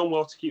 he's done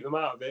well to keep them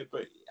out of it,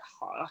 but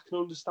I can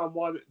understand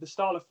why the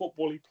style of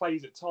football he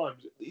plays at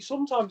times.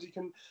 Sometimes he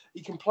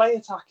can play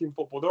attacking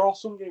football. There are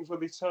some games where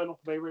they turn up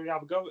and they really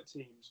have a go at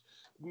teams.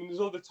 And there's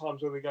other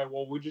times where they go,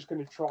 well, we're just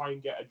going to try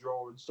and get a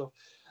draw and stuff,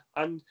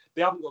 and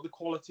they haven't got the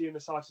quality in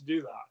the side to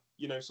do that.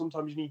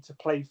 Sometimes you need to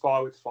play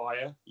fire with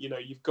fire.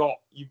 You've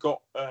got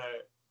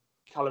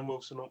Callum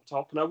Wilson up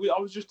top, and I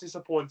was just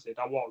disappointed.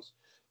 I was.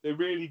 They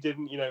really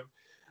didn't.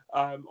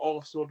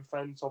 Arsenal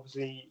defence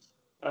obviously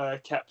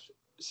kept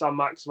Sam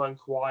Maximan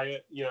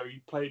quiet. He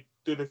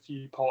did a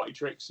few party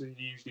tricks as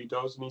he usually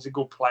does, and he's a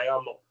good player.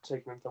 I'm not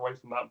taking anything away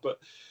from that, but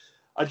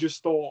I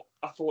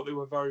thought they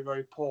were very,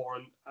 very poor,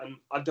 and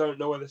I don't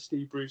know whether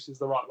Steve Bruce is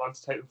the right man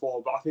to take them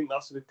forward, but I think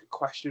that's a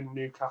question in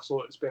Newcastle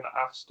that's been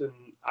asked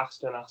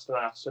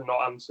and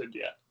not answered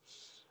yet.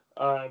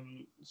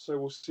 So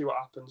we'll see what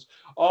happens.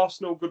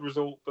 Arsenal, good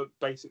result, but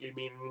basically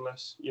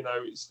meaningless.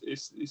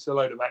 It's a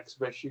load of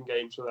exhibition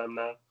games for them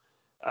now.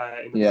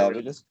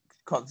 They're just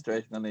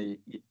concentrating on the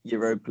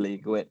Europa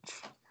League, which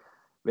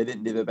they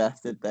didn't do the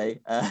best, did they?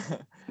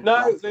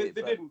 No, they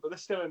didn't, but they're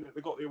still in it.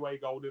 They got the away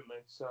goal, didn't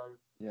they? So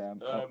yeah,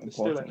 they're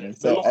still in it.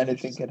 So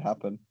anything could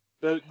happen.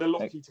 They're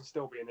lucky to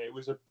still be in it. It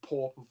was a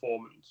poor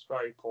performance,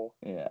 very poor.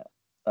 Yeah.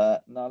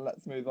 Now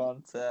let's move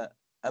on to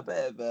a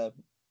bit of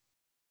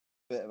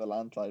a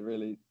landslide,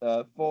 really.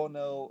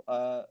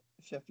 4-0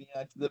 Sheffield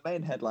United. The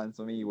main headlines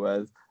for me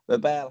was the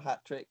Bale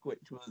hat trick,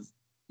 which was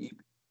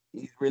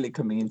he's really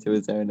coming into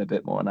his own a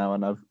bit more now,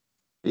 and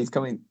he's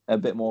coming a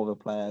bit more of a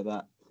player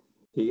that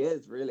he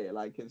is, really.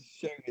 Like, he's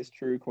showing his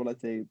true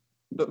quality.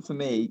 But for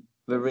me,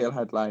 the real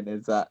headline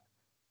is that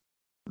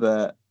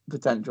the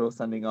potential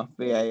sending off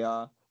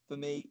VAR. For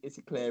me, it's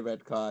a clear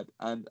red card,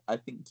 and I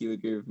think you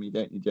agree with me,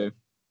 don't you, Joe?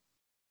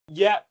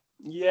 Yeah,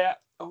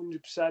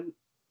 100%.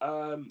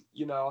 I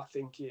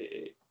think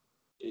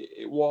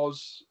it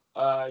was.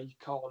 You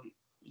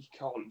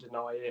can't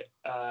deny it.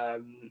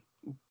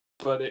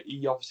 But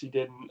he obviously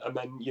didn't, and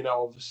then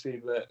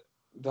obviously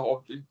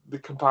the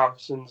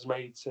comparisons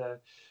made to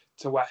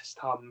West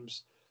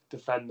Ham's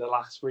defender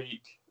last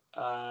week.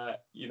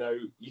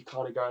 you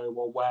kind of go,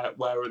 well,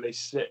 where are they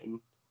sitting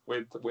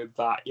with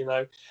that?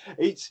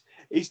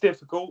 It's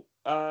difficult,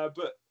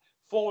 but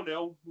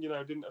 4-0,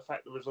 didn't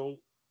affect the result.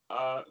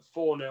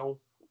 4-0,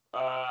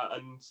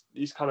 and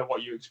it's kind of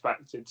what you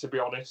expected, to be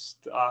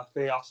honest. I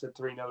think I said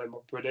 3-0 in my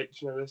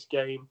prediction of this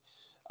game.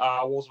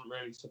 I wasn't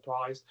really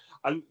surprised.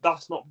 And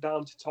that's not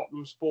down to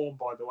Tottenham's form,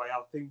 by the way.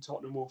 I think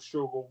Tottenham will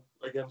struggle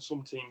against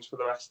some teams for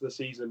the rest of the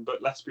season.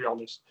 But let's be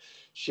honest,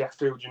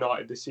 Sheffield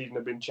United this season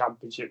have been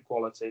championship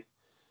quality.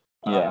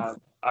 Yeah.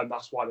 And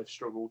that's why they've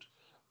struggled.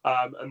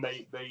 And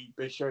they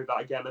showed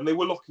that again. And they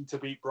were lucky to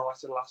beat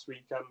Brighton last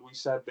weekend. We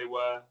said they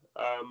were.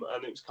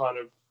 And it was kind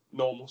of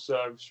normal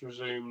service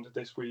resumed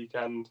this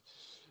weekend.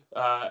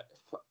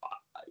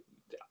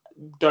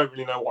 Don't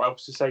really know what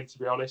else to say, to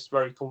be honest.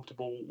 Very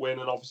comfortable win,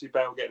 and obviously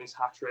Bale getting his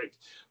hat-trick.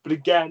 But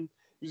again,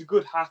 it was a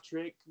good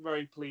hat-trick.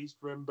 Very pleased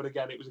for him. But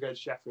again, it was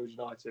against Sheffield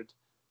United.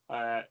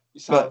 A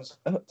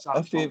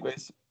few of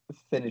his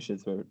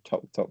finishes were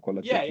top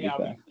quality. Yeah.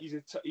 I mean, he's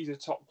a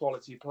top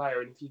quality player,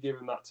 and if you give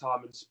him that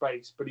time and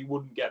space, but he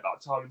wouldn't get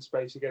that time and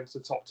space against the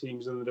top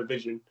teams in the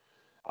division.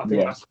 I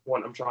think that's the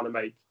point I'm trying to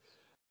make.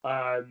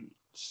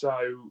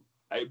 So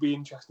it'd be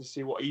interesting to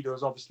see what he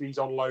does. Obviously, he's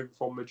on loan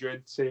from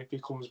Madrid. See if he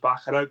comes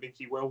back. I don't think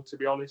he will, to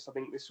be honest. I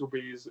think this will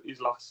be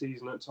his last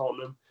season at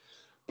Tottenham.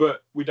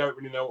 But we don't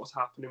really know what's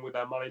happening with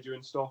their manager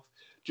and stuff.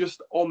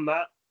 Just on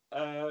that,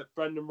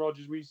 Brendan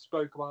Rodgers, we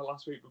spoke about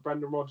last week, but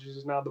Brendan Rodgers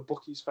is now the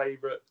bookies'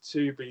 favourite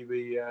to be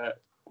the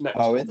next.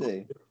 Oh, is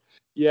he?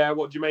 Yeah,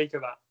 what do you make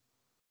of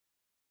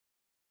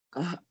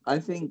that? I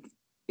think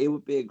it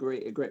would be a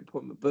great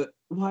appointment, but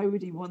why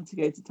would he want to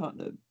go to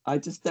Tottenham? I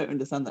just don't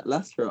understand that.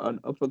 Leicester are an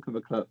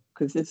up-and-coming club,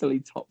 consistently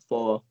top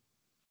 4.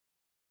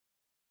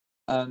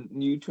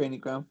 New training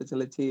ground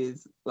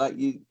facilities. Like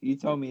you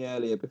told me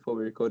earlier before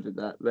we recorded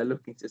that, they're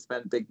looking to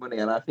spend big money,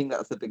 and I think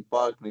that's a big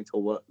bargaining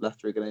tool what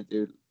Leicester are going to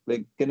do.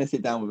 They're going to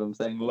sit down with them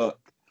saying, look,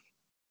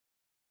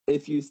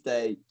 if you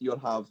stay, you'll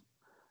have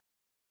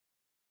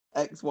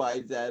X,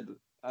 Y, Z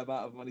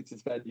amount of money to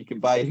spend. You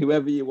can buy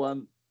whoever you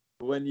want,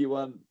 when you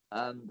want,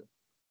 and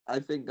I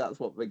think that's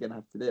what we're going to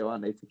have to do,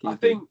 aren't they? To keep. I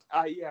think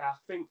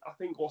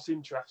what's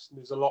interesting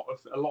is a lot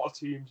of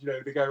teams,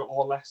 they go,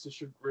 oh, Leicester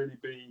should really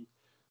be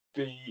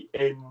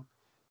in,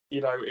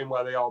 in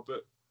where they are.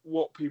 But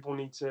what people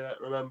need to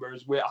remember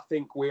is I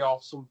think we are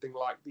something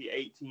like the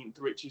 18th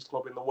richest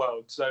club in the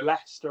world. So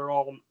Leicester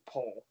aren't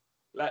poor.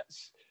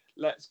 Let's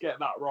get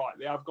that right.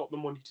 They have got the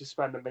money to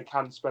spend, and they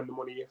can spend the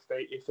money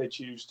if they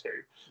choose to.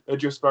 They're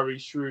just very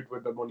shrewd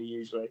with the money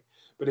usually.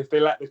 But if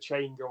they let the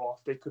chain go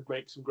off, they could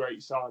make some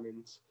great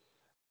signings.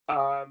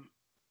 I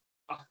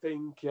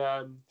think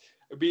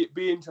it'd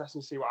be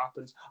interesting to see what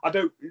happens. I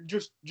don't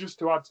just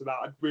to add to that.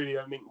 I really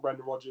don't think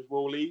Brendan Rodgers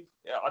will leave.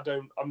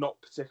 I'm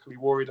not particularly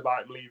worried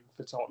about him leaving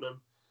for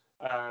Tottenham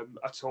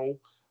at all.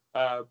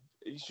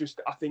 It's just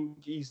I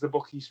think he's the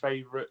bookies'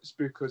 favourites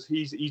because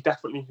he's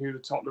definitely who the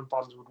Tottenham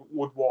fans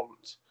would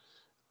want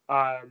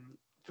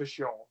for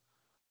sure.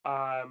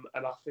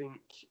 And I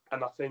think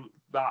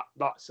that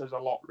says a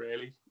lot,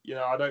 really.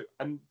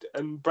 And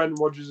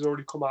Brendan Rodgers has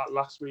already come out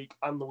last week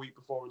and the week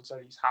before and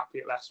said he's happy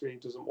at Leicester and he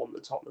doesn't want the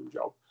Tottenham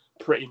job,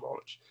 pretty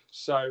much.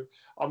 So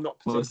I'm not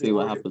particularly. We'll see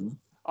what happens.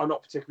 I'm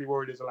not particularly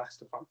worried as a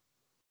Leicester fan.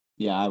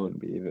 Yeah, I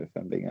wouldn't be either, if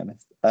I'm being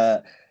honest.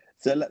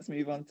 So let's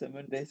move on to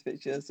Monday's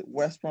fixtures.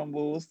 West Brom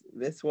Wolves.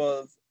 This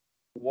was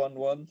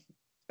 1-1.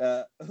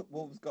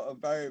 Wolves got a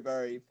very,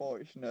 very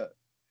fortunate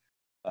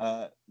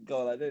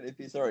goal. I don't know if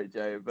you saw it,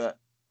 Joe, but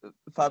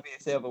Fabio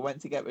Silva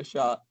went to get the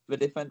shot. The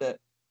defender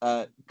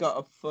got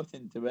a foot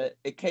into it.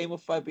 It came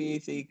off Fabio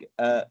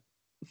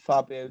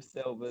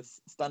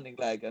Silva's standing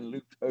leg and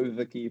looped over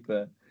the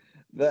keeper.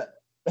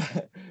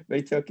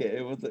 They took it.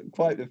 It wasn't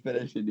quite the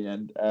finish in the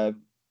end.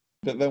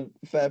 But then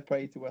fair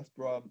play to West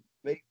Brom.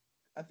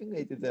 I think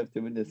they deserve to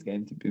win this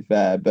game, to be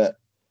fair. But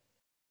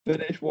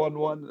finish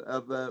 1-1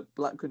 of the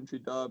Black Country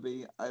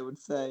Derby. I would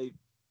say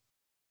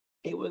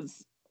it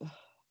was.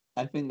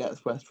 I think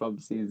that's West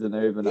Brom's season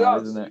over now,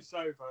 isn't it? It's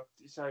over.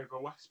 It's over.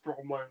 West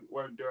Brom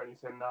won't do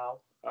anything now.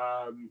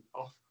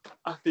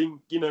 I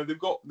think they've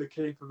got the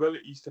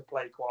capabilities to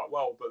play quite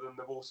well, but then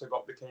they've also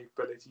got the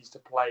capabilities to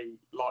play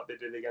like they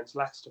did against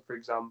Leicester, for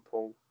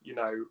example.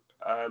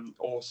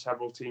 Or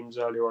several teams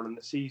earlier on in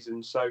the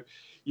season. So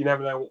you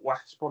never know what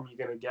West Brom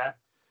you're going to get.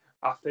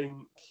 I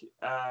think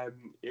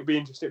it'd be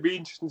interesting. It'd be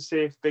interesting to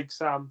see if Big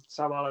Sam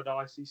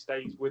Allardyce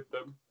stays with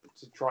them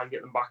to try and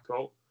get them back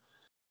up.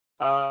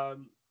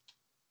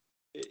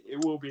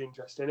 It will be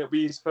interesting. It'll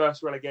be his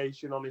first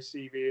relegation on his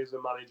CV as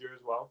a manager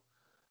as well.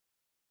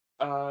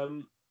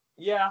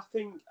 I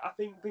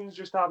think things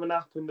just haven't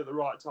happened at the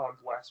right time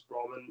for West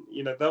Brom,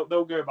 and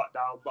they'll go back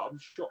down. But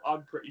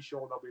I'm pretty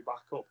sure they'll be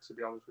back up. To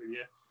be honest with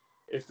you,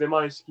 if they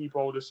manage to keep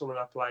hold of some of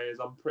their players,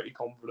 I'm pretty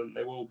confident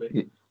they will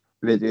be.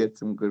 They do have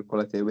some good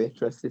quality. We're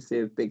interested to see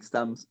if Big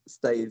Sam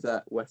stays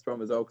at West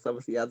Brom as well, because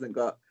obviously he hasn't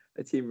got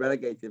a team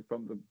relegated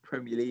from the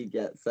Premier League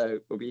yet. So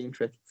we'll be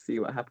interested to see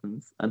what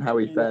happens and how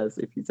he fares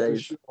if he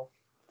stays.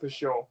 For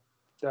sure.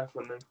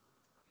 Definitely.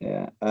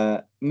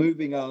 Yeah.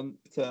 Moving on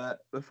to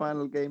the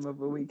final game of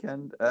the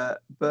weekend,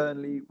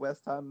 Burnley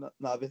West Ham.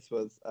 Now this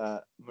was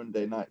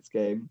Monday night's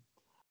game.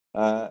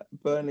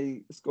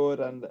 Burnley scored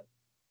and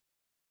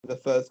the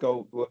first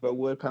goal with a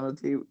Wood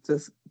penalty,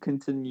 just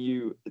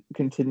continuing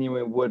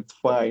Wood's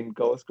fine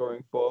goal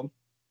scoring form.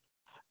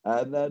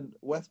 And then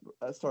West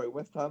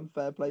Ham,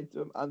 fair play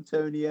to him.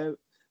 Antonio,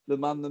 the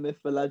man, the myth,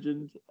 the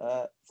legend,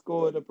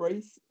 scored a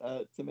brace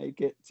to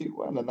make it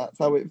 2-1, and that's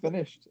how it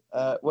finished.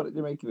 What did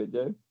you make of it,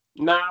 Joe?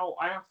 Now,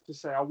 I have to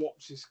say, I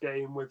watched this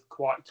game with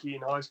quite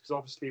keen eyes because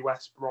obviously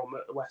West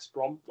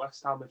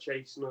Ham are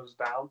chasing us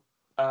down.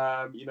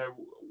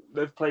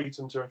 They've played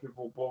some terrific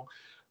football.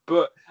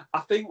 But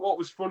I think what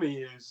was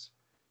funny is,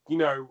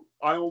 I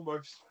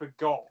almost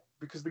forgot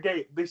because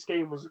this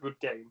game was a good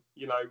game.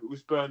 It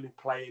was Burnley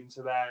playing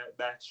to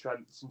their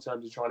strengths in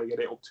terms of trying to get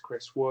it up to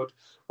Chris Wood.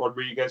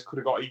 Rodriguez could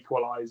have got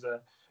equaliser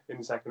in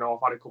the second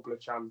half, had a couple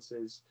of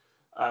chances.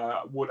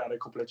 Wood had a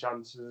couple of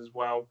chances as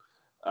well.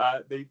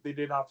 They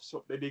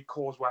did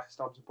cause West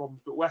Ham some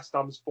problems, but West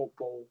Ham's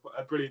football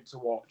are brilliant to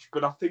watch.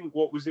 But I think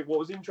what was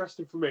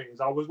interesting for me is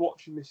I was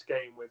watching this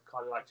game with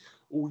kind of like,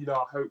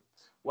 I hope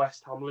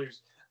West Ham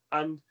lose,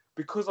 and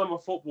because I'm a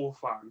football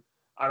fan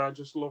and I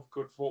just love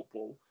good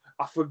football,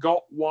 I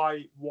forgot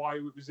why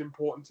it was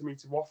important to me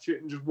to watch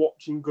it and just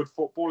watching good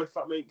football, if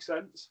that makes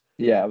sense.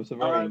 Yeah, it was a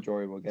very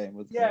enjoyable game,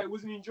 wasn't it? Yeah, it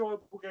was an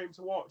enjoyable game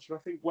to watch, and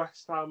I think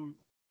West Ham,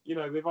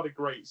 they've had a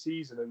great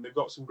season and they've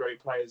got some great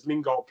players.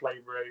 Lingard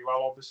played really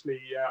well, obviously.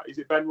 Is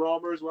it Ben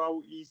Rama as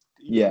well? He's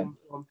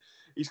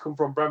come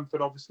from Brentford,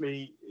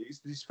 obviously.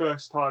 It's his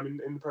first time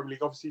in the Premier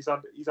League. Obviously,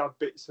 he's had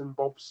bits and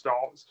bobs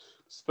starts.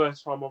 It's the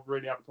first time I've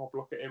really had a proper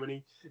look at him,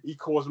 and he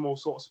caused them all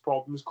sorts of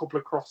problems. A couple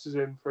of crosses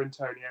in for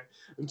Antonio.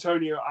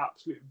 Antonio,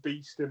 absolute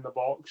beast in the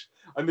box.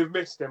 And they've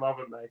missed him,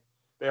 haven't they?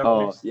 They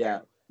have missed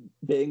him.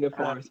 Being a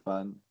Forest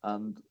fan,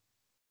 and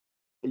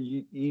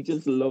you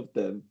just loved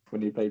him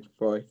when he played for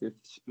Forest.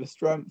 The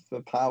strength,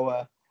 the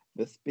power,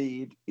 the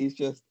speed, he's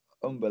just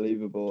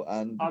unbelievable.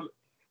 And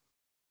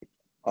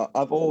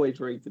I've always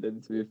rated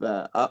him, to be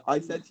fair. I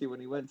said to you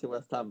when he went to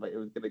West Ham that it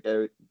was going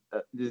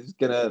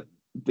to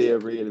be a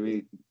really,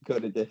 really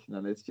good addition,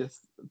 and it's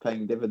just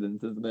paying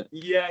dividends, isn't it?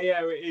 Yeah,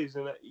 it is.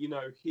 And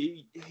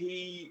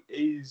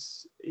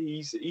he's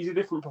a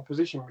different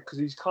proposition because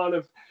he's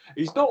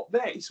not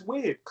there. It's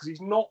weird because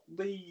he's not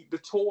the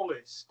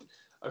tallest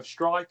of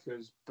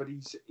strikers, but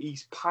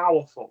he's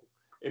powerful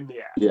in the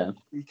air. Yeah,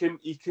 he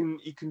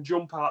can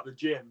jump out the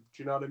gym.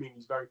 Do you know what I mean?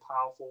 He's very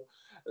powerful.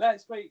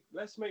 Let's make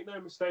no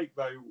mistake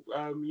though.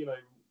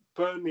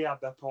 Burnley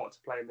had their part to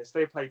play in this.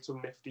 They played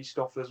some nifty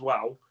stuff as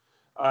well.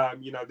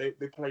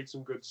 They played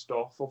some good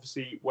stuff.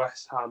 Obviously,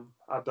 West Ham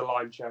had the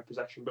lion's share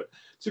possession, but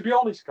to be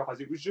honest, guys,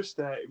 it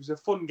was a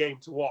fun game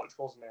to watch,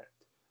 wasn't it?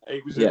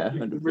 It was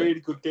a really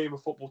good game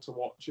of football to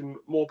watch, and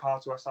more power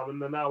to West Ham.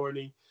 And they're now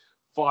only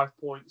 5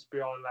 points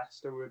behind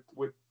Leicester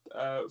with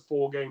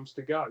 4 games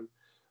to go.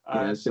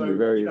 It's going to be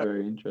very,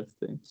 very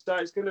interesting. So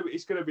it's going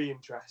to be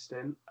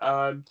interesting.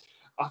 I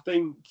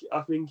think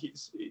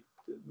it's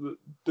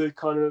the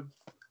kind of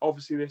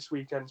obviously this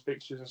weekend's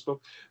fixtures and stuff.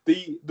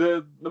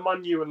 The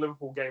Man U and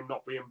Liverpool game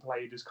not being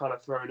played has kind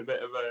of thrown a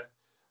bit of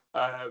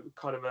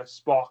a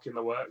spark in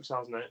the works,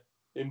 hasn't it?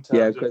 In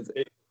terms of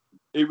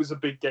it was a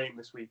big game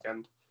this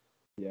weekend.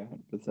 Yeah,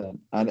 100%.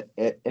 And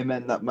it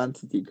meant that Man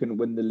City couldn't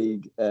win the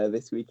league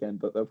this weekend,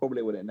 but they'll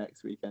probably win it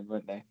next weekend,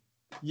 won't they?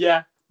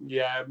 Yeah,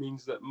 it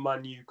means that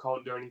Man U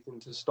can't do anything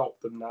to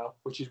stop them now,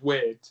 which is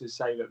weird to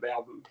say that they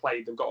haven't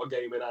played. They've got a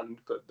game in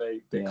hand, but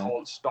they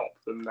can't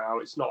stop them now.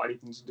 It's not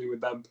anything to do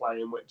with them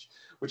playing, which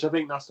I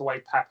think that's the way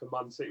Pep and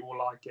Man City will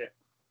like it.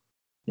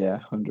 Yeah,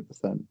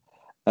 100%.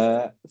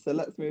 So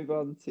let's move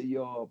on to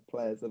your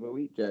players of the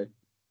week, Joe.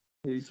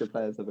 Who's your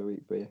players of the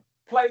week for you?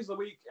 Players of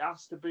the week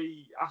has to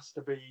be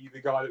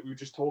the guy that we were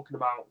just talking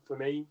about for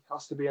me.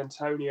 Has to be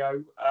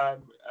Antonio,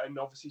 and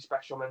obviously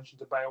special mention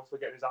to Bale for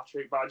getting his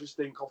hat-trick. But I just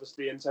think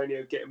obviously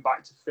Antonio getting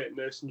back to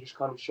fitness and just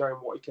kind of showing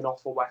what he can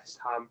offer West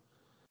Ham.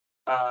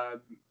 I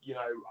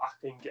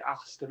think it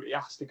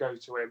has to go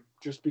to him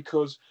just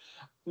because,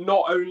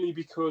 not only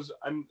because,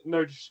 and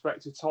no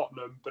disrespect to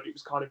Tottenham, but it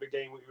was kind of a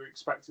game we were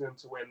expecting them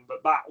to win.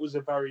 But that was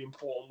a very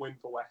important win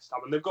for West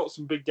Ham, and they've got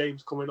some big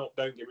games coming up.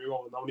 Don't get me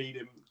wrong, and they'll need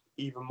him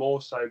even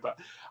more so. But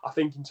I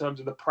think in terms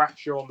of the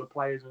pressure on the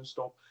players and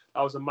stuff,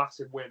 that was a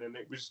massive win, and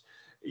it was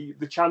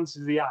the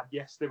chances he had.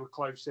 Yes, they were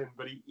close in,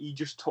 but he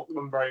just took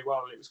them very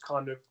well, and it was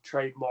kind of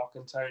trademark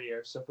Antonio.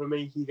 So for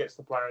me, he gets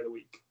the player of the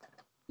week.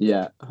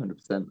 Yeah,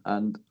 100%.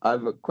 And I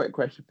have a quick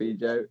question for you,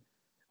 Joe.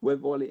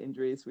 With all the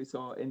injuries, we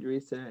saw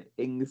injuries to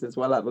Ings as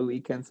well at the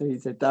weekend, so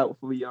he's a doubt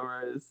for the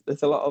Euros.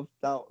 There's a lot of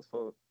doubts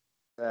for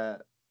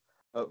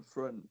up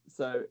front.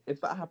 So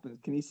if that happens,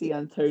 can you see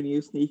Antonio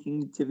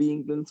sneaking to the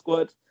England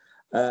squad?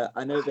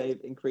 I know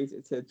they've increased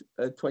it to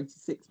a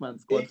 26-man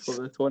squad for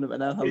the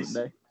tournament now, haven't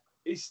they?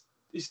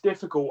 It's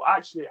difficult.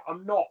 Actually,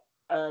 I'm not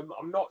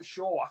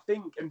sure. I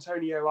think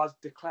Antonio has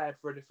declared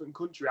for a different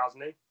country,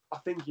 hasn't he? I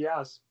think he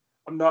has.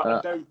 I'm not. I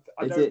don't.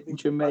 Is it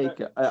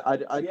Jamaica?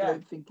 I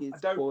don't think he's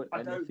bought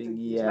anything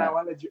yet.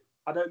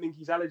 I don't think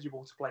he's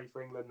eligible to play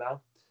for England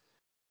now.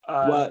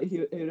 Well,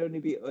 he'd only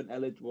be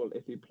ineligible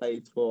if he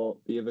plays for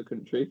the other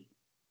country.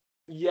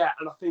 Yeah,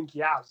 and I think he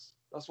has.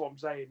 That's what I'm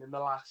saying. In the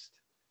last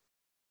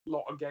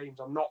lot of games,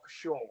 I'm not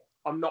sure.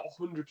 I'm not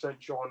 100%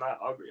 sure on that.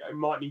 I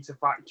might need to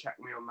fact check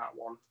me on that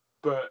one.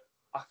 But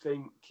I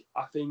think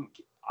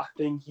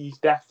he's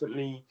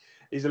definitely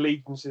his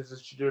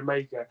allegiances to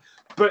Jamaica.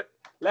 But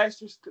let's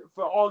just,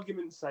 for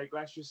argument's sake,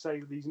 let's just say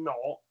that he's not.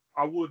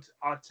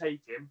 I'd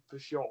take him for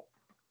sure.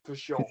 For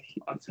sure,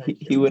 I'd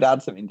take him. He would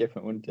add something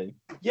different, wouldn't he?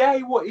 Yeah,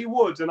 he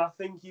would, and I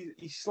think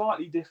he's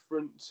slightly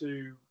different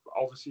to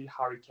obviously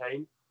Harry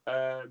Kane.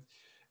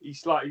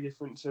 He's slightly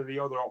different to the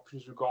other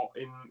options we've got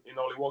in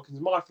Ollie Watkins.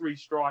 My three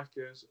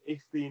strikers,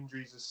 if the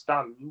injuries are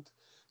stand,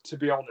 to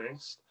be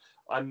honest,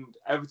 and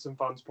Everton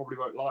fans probably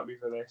won't like me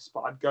for this,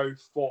 but I'd go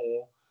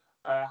for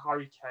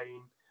Harry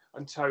Kane,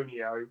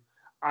 Antonio,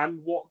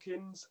 and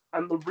Watkins.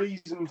 And the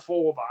reason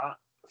for that,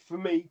 for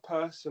me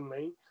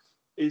personally,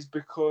 is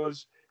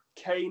because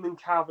Kane and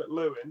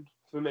Calvert-Lewin,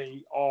 for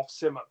me, are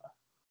similar.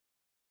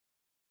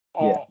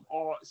 Are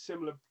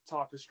similar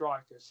type of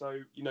strikers. So,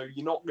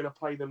 you're not going to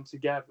play them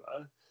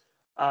together.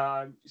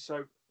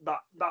 So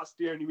that's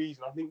the only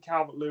reason. I think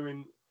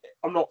Calvert-Lewin,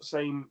 I'm not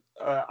saying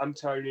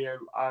Antonio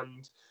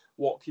and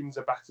Watkins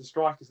are better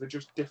strikers. They're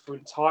just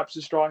different types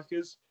of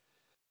strikers.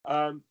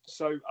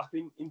 So I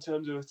think in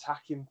terms of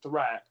attacking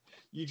threat,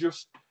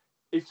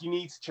 if you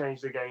need to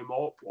change the game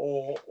up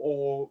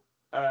or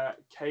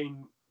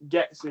Kane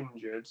gets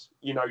injured,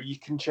 you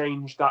can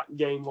change that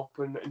game up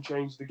and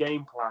change the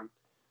game plan.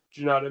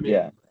 Do you know what I mean?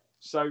 Yeah.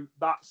 So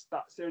that's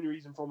the only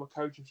reason from a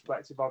coaching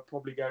perspective I'd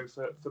probably go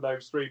for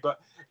those three. But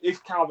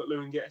if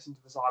Calvert-Lewin gets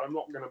into the side, I'm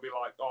not going to be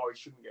like, oh, he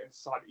shouldn't get into the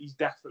side. He's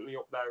definitely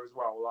up there as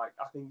well. Like,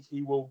 I think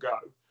he will go.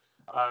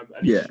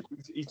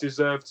 He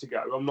deserved to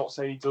go. I'm not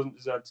saying he doesn't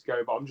deserve to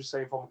go, but I'm just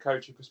saying from a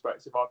coaching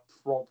perspective, I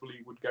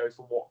probably would go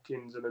for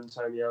Watkins and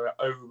Antonio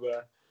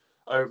over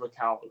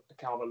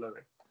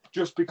Calvert-Lewin.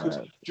 Just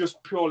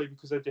purely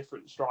because they're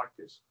different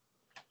strikers.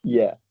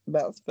 Yeah,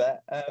 that's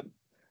fair.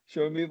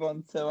 Shall we move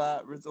on to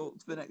our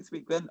results for next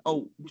week then?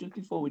 Oh, just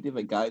before we do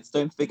it, guys,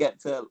 don't forget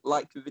to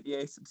like the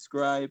video,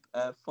 subscribe,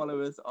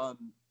 follow us on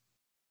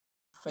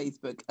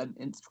Facebook and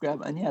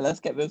Instagram. And yeah, let's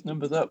get those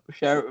numbers up,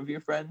 share it with your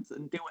friends,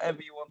 and do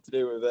whatever you want to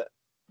do with it.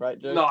 Right,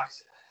 Joe?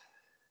 Nice.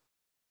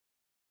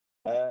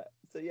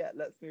 So yeah,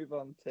 let's move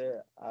on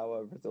to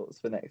our results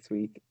for next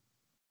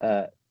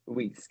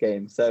week's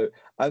game. So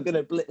I'm going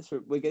to blitz.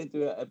 We're going to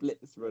do a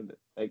blitz run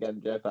again,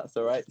 Joe, if that's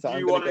all right. So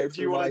I'm going to go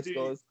through my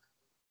scores.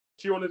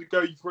 Do you want to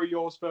go through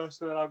yours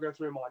first, and then I'll go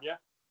through mine? Yeah.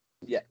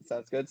 Yeah,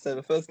 sounds good. So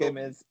the first game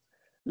is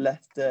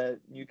Leicester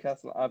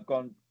Newcastle. I've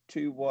gone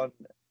 2-1.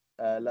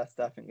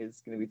 Leicester, I think,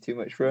 is going to be too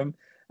much for them.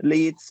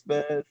 Leeds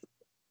Spurs.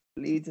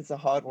 Leeds is a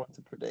hard one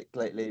to predict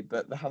lately,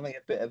 but they're having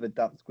a bit of a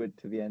damp squid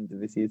to the end of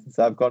the season.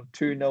 So I've gone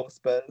 2-0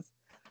 Spurs.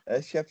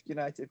 Sheffield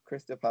United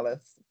Crystal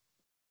Palace.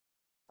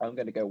 I'm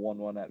going to go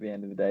 1-1 at the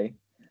end of the day.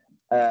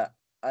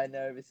 I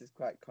know this is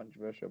quite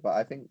controversial, but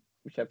I think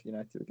Sheffield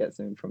United will get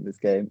something from this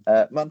game.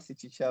 Man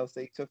City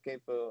Chelsea, tough game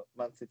for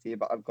Man City,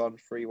 but I've gone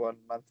 3-1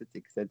 Man City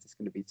because they're just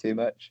going to be too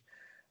much.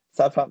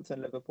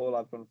 Southampton Liverpool,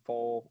 I've gone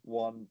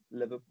 4-1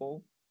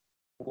 Liverpool.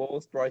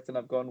 Wolves Brighton,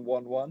 I've gone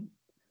 1-1.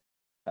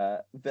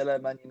 Villa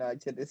Man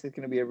United, this is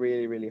going to be a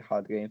really, really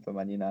hard game for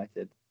Man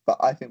United, but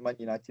I think Man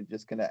United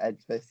just going to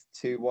edge this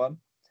 2-1.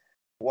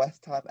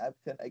 West Ham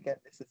Everton, again,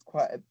 this is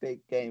quite a big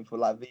game for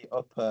like the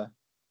upper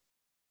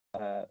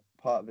part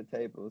of the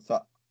table.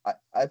 So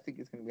I think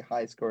it's going to be a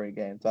high scoring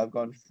game. So I've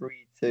gone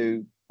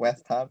 3-2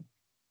 West Ham.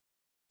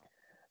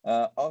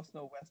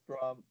 Arsenal West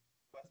Brom.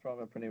 West Brom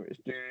are pretty much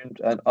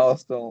doomed, and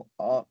Arsenal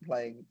aren't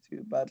playing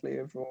too badly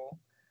overall.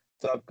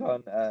 So I've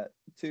gone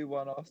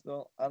 2-1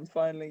 Arsenal. And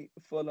finally,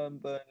 Fulham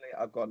Burnley,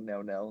 I've gone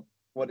 0-0.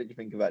 What did you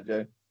think of that,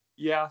 Joe?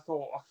 Yeah, I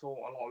thought a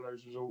lot of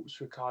those results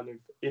were kind of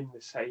in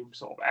the same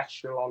sort of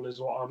echelon as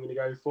what I'm going to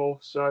go for.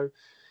 So,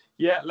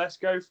 yeah, let's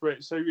go for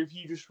it. So if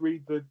you just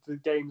read the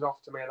games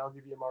after me, and I'll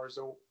give you my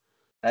result.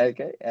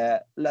 Okay.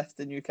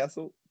 Leicester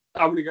Newcastle.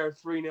 I'm going to go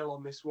 3-0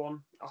 on this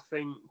one. I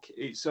think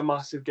it's a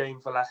massive game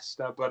for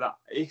Leicester, but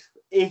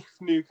if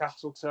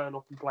Newcastle turn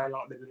up and play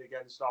like they did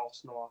against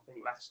Arsenal, I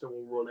think Leicester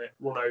will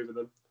run over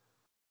them.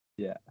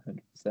 Yeah,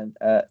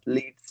 100%.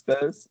 Leeds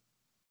Spurs.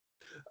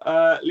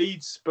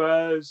 Leeds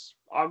Spurs.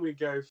 I'm going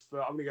to go for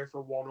a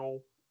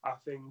 1-1. I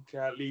think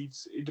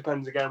Leeds. It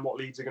depends again what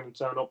Leeds are going to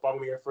turn up. But I'm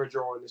going to go for a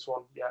draw in this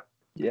one. Yeah.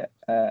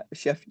 Yeah.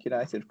 Sheffield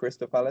United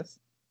Crystal Palace.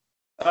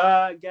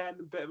 Again,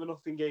 a bit of a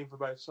nothing game for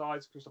both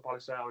sides. Crystal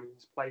Palace don't have anything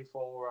to play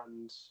for,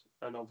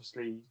 and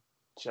obviously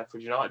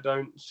Sheffield United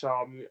don't. So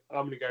I'm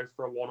going to go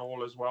for a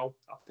 1-1 as well.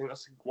 I think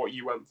that's what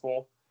you went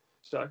for.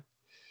 So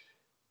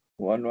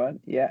 1-1.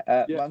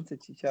 Yeah. Man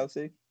City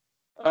Chelsea.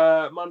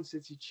 Man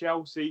City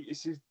Chelsea.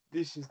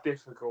 This is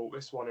difficult.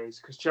 This one is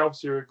because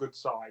Chelsea are a good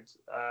side.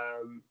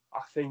 I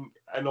think,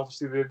 and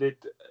obviously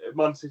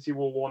Man City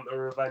will want a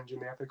revenge in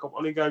the FA Cup.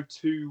 I'm going to go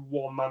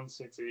 2-1 Man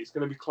City. It's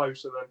going to be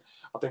closer than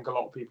I think a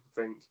lot of people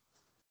think.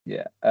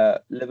 Yeah.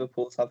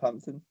 Liverpool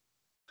Southampton.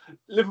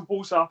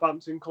 Liverpool,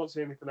 Southampton, can't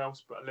see anything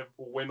else but a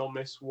Liverpool win on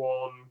this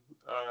one.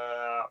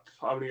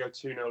 I'm going to go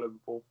 2-0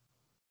 Liverpool.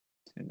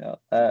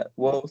 2-0.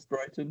 Wolves,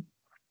 Brighton.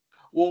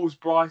 Wolves,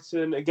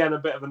 Brighton, again, a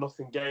bit of a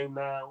nothing game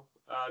now.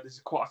 There's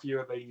quite a few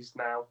of these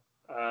now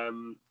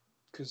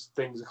because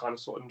things are kind of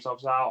sorting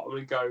themselves out. I'm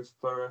going to go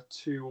for a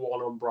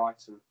 2-1 on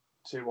Brighton.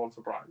 2-1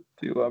 for Brighton.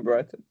 2-1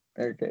 Brighton.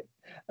 Okay.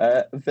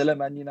 Villa,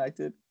 Man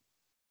United.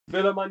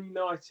 Villa, Man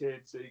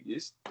United.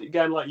 It's,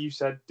 again, like you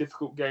said,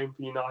 difficult game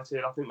for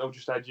United. I think they'll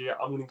just edge it.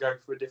 I'm going to go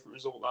for a different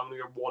result. I'm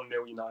going to go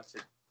 1-0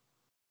 United.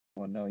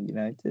 1-0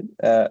 United.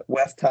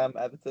 West Ham,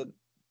 Everton.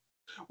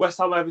 West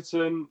Ham,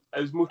 Everton,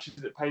 as much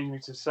as it pains me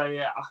to say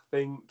it, I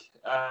think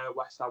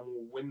West Ham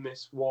will win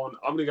this one.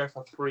 I'm going to go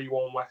for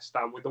 3-1 West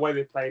Ham. With the way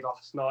they played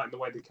last night and the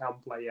way they can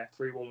play,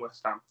 3-1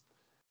 West Ham.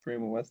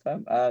 3-1 West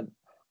Ham. And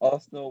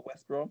Arsenal,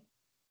 West Brom.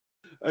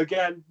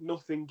 Again,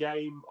 nothing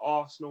game.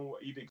 Arsenal,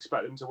 you'd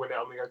expect them to win it.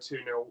 I'm going to go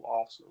 2-0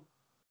 Arsenal.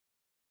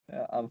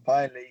 And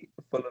finally,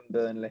 Fulham,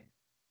 Burnley.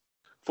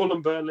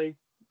 Fulham, Burnley.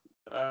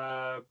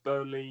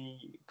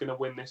 Burnley going to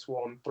win this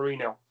one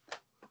 3-0.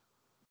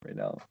 3-0.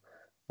 All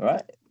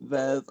right.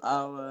 There's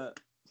our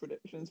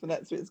predictions for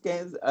next week's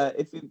games.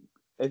 If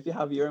you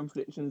have your own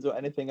predictions or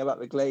anything about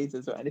the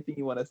Glazers or anything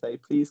you want to say,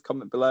 please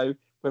comment below,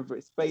 whether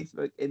it's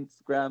Facebook,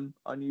 Instagram,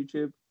 on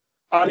YouTube.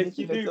 And let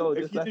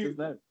us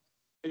know.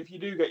 If you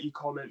do get your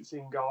comments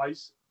in,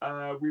 guys,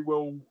 we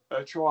will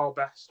try our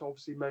best to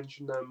obviously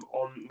mention them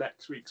on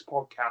next week's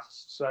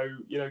podcast. So,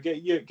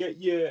 get your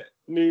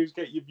news,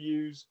 get your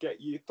views,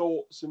 get your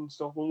thoughts and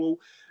stuff, and we'll,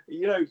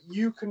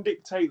 you can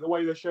dictate the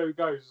way the show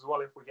goes as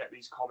well if we get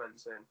these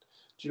comments in. Do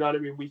you know what I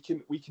mean?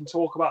 We can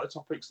talk about the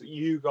topics that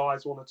you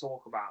guys want to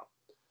talk about.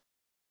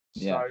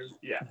 Yeah. So,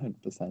 yeah.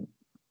 100%.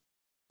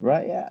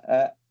 Right,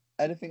 yeah.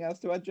 Anything else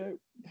to add, Joe?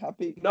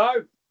 Happy?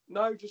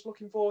 No, just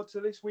looking forward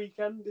to this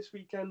weekend's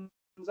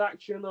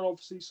action, and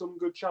obviously some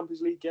good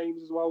Champions League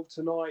games as well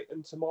tonight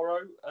and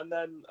tomorrow, and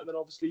then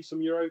obviously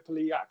some Europa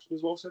League action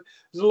as well. So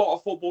there's a lot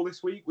of football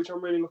this week, which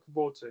I'm really looking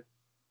forward to.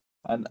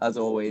 And as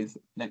always,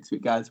 next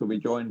week, guys, we'll be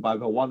joined by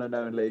the one and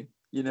only,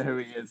 you know who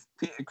he is,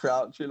 Peter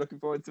Crouch. You're looking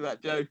forward to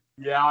that, Joe?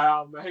 Yeah,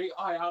 I am, mate.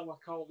 I am. I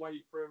can't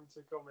wait for him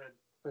to come in,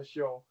 for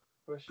sure.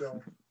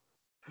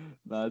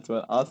 Nice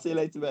one. I'll see you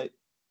later, mate.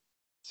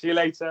 See you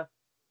later,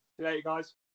 guys.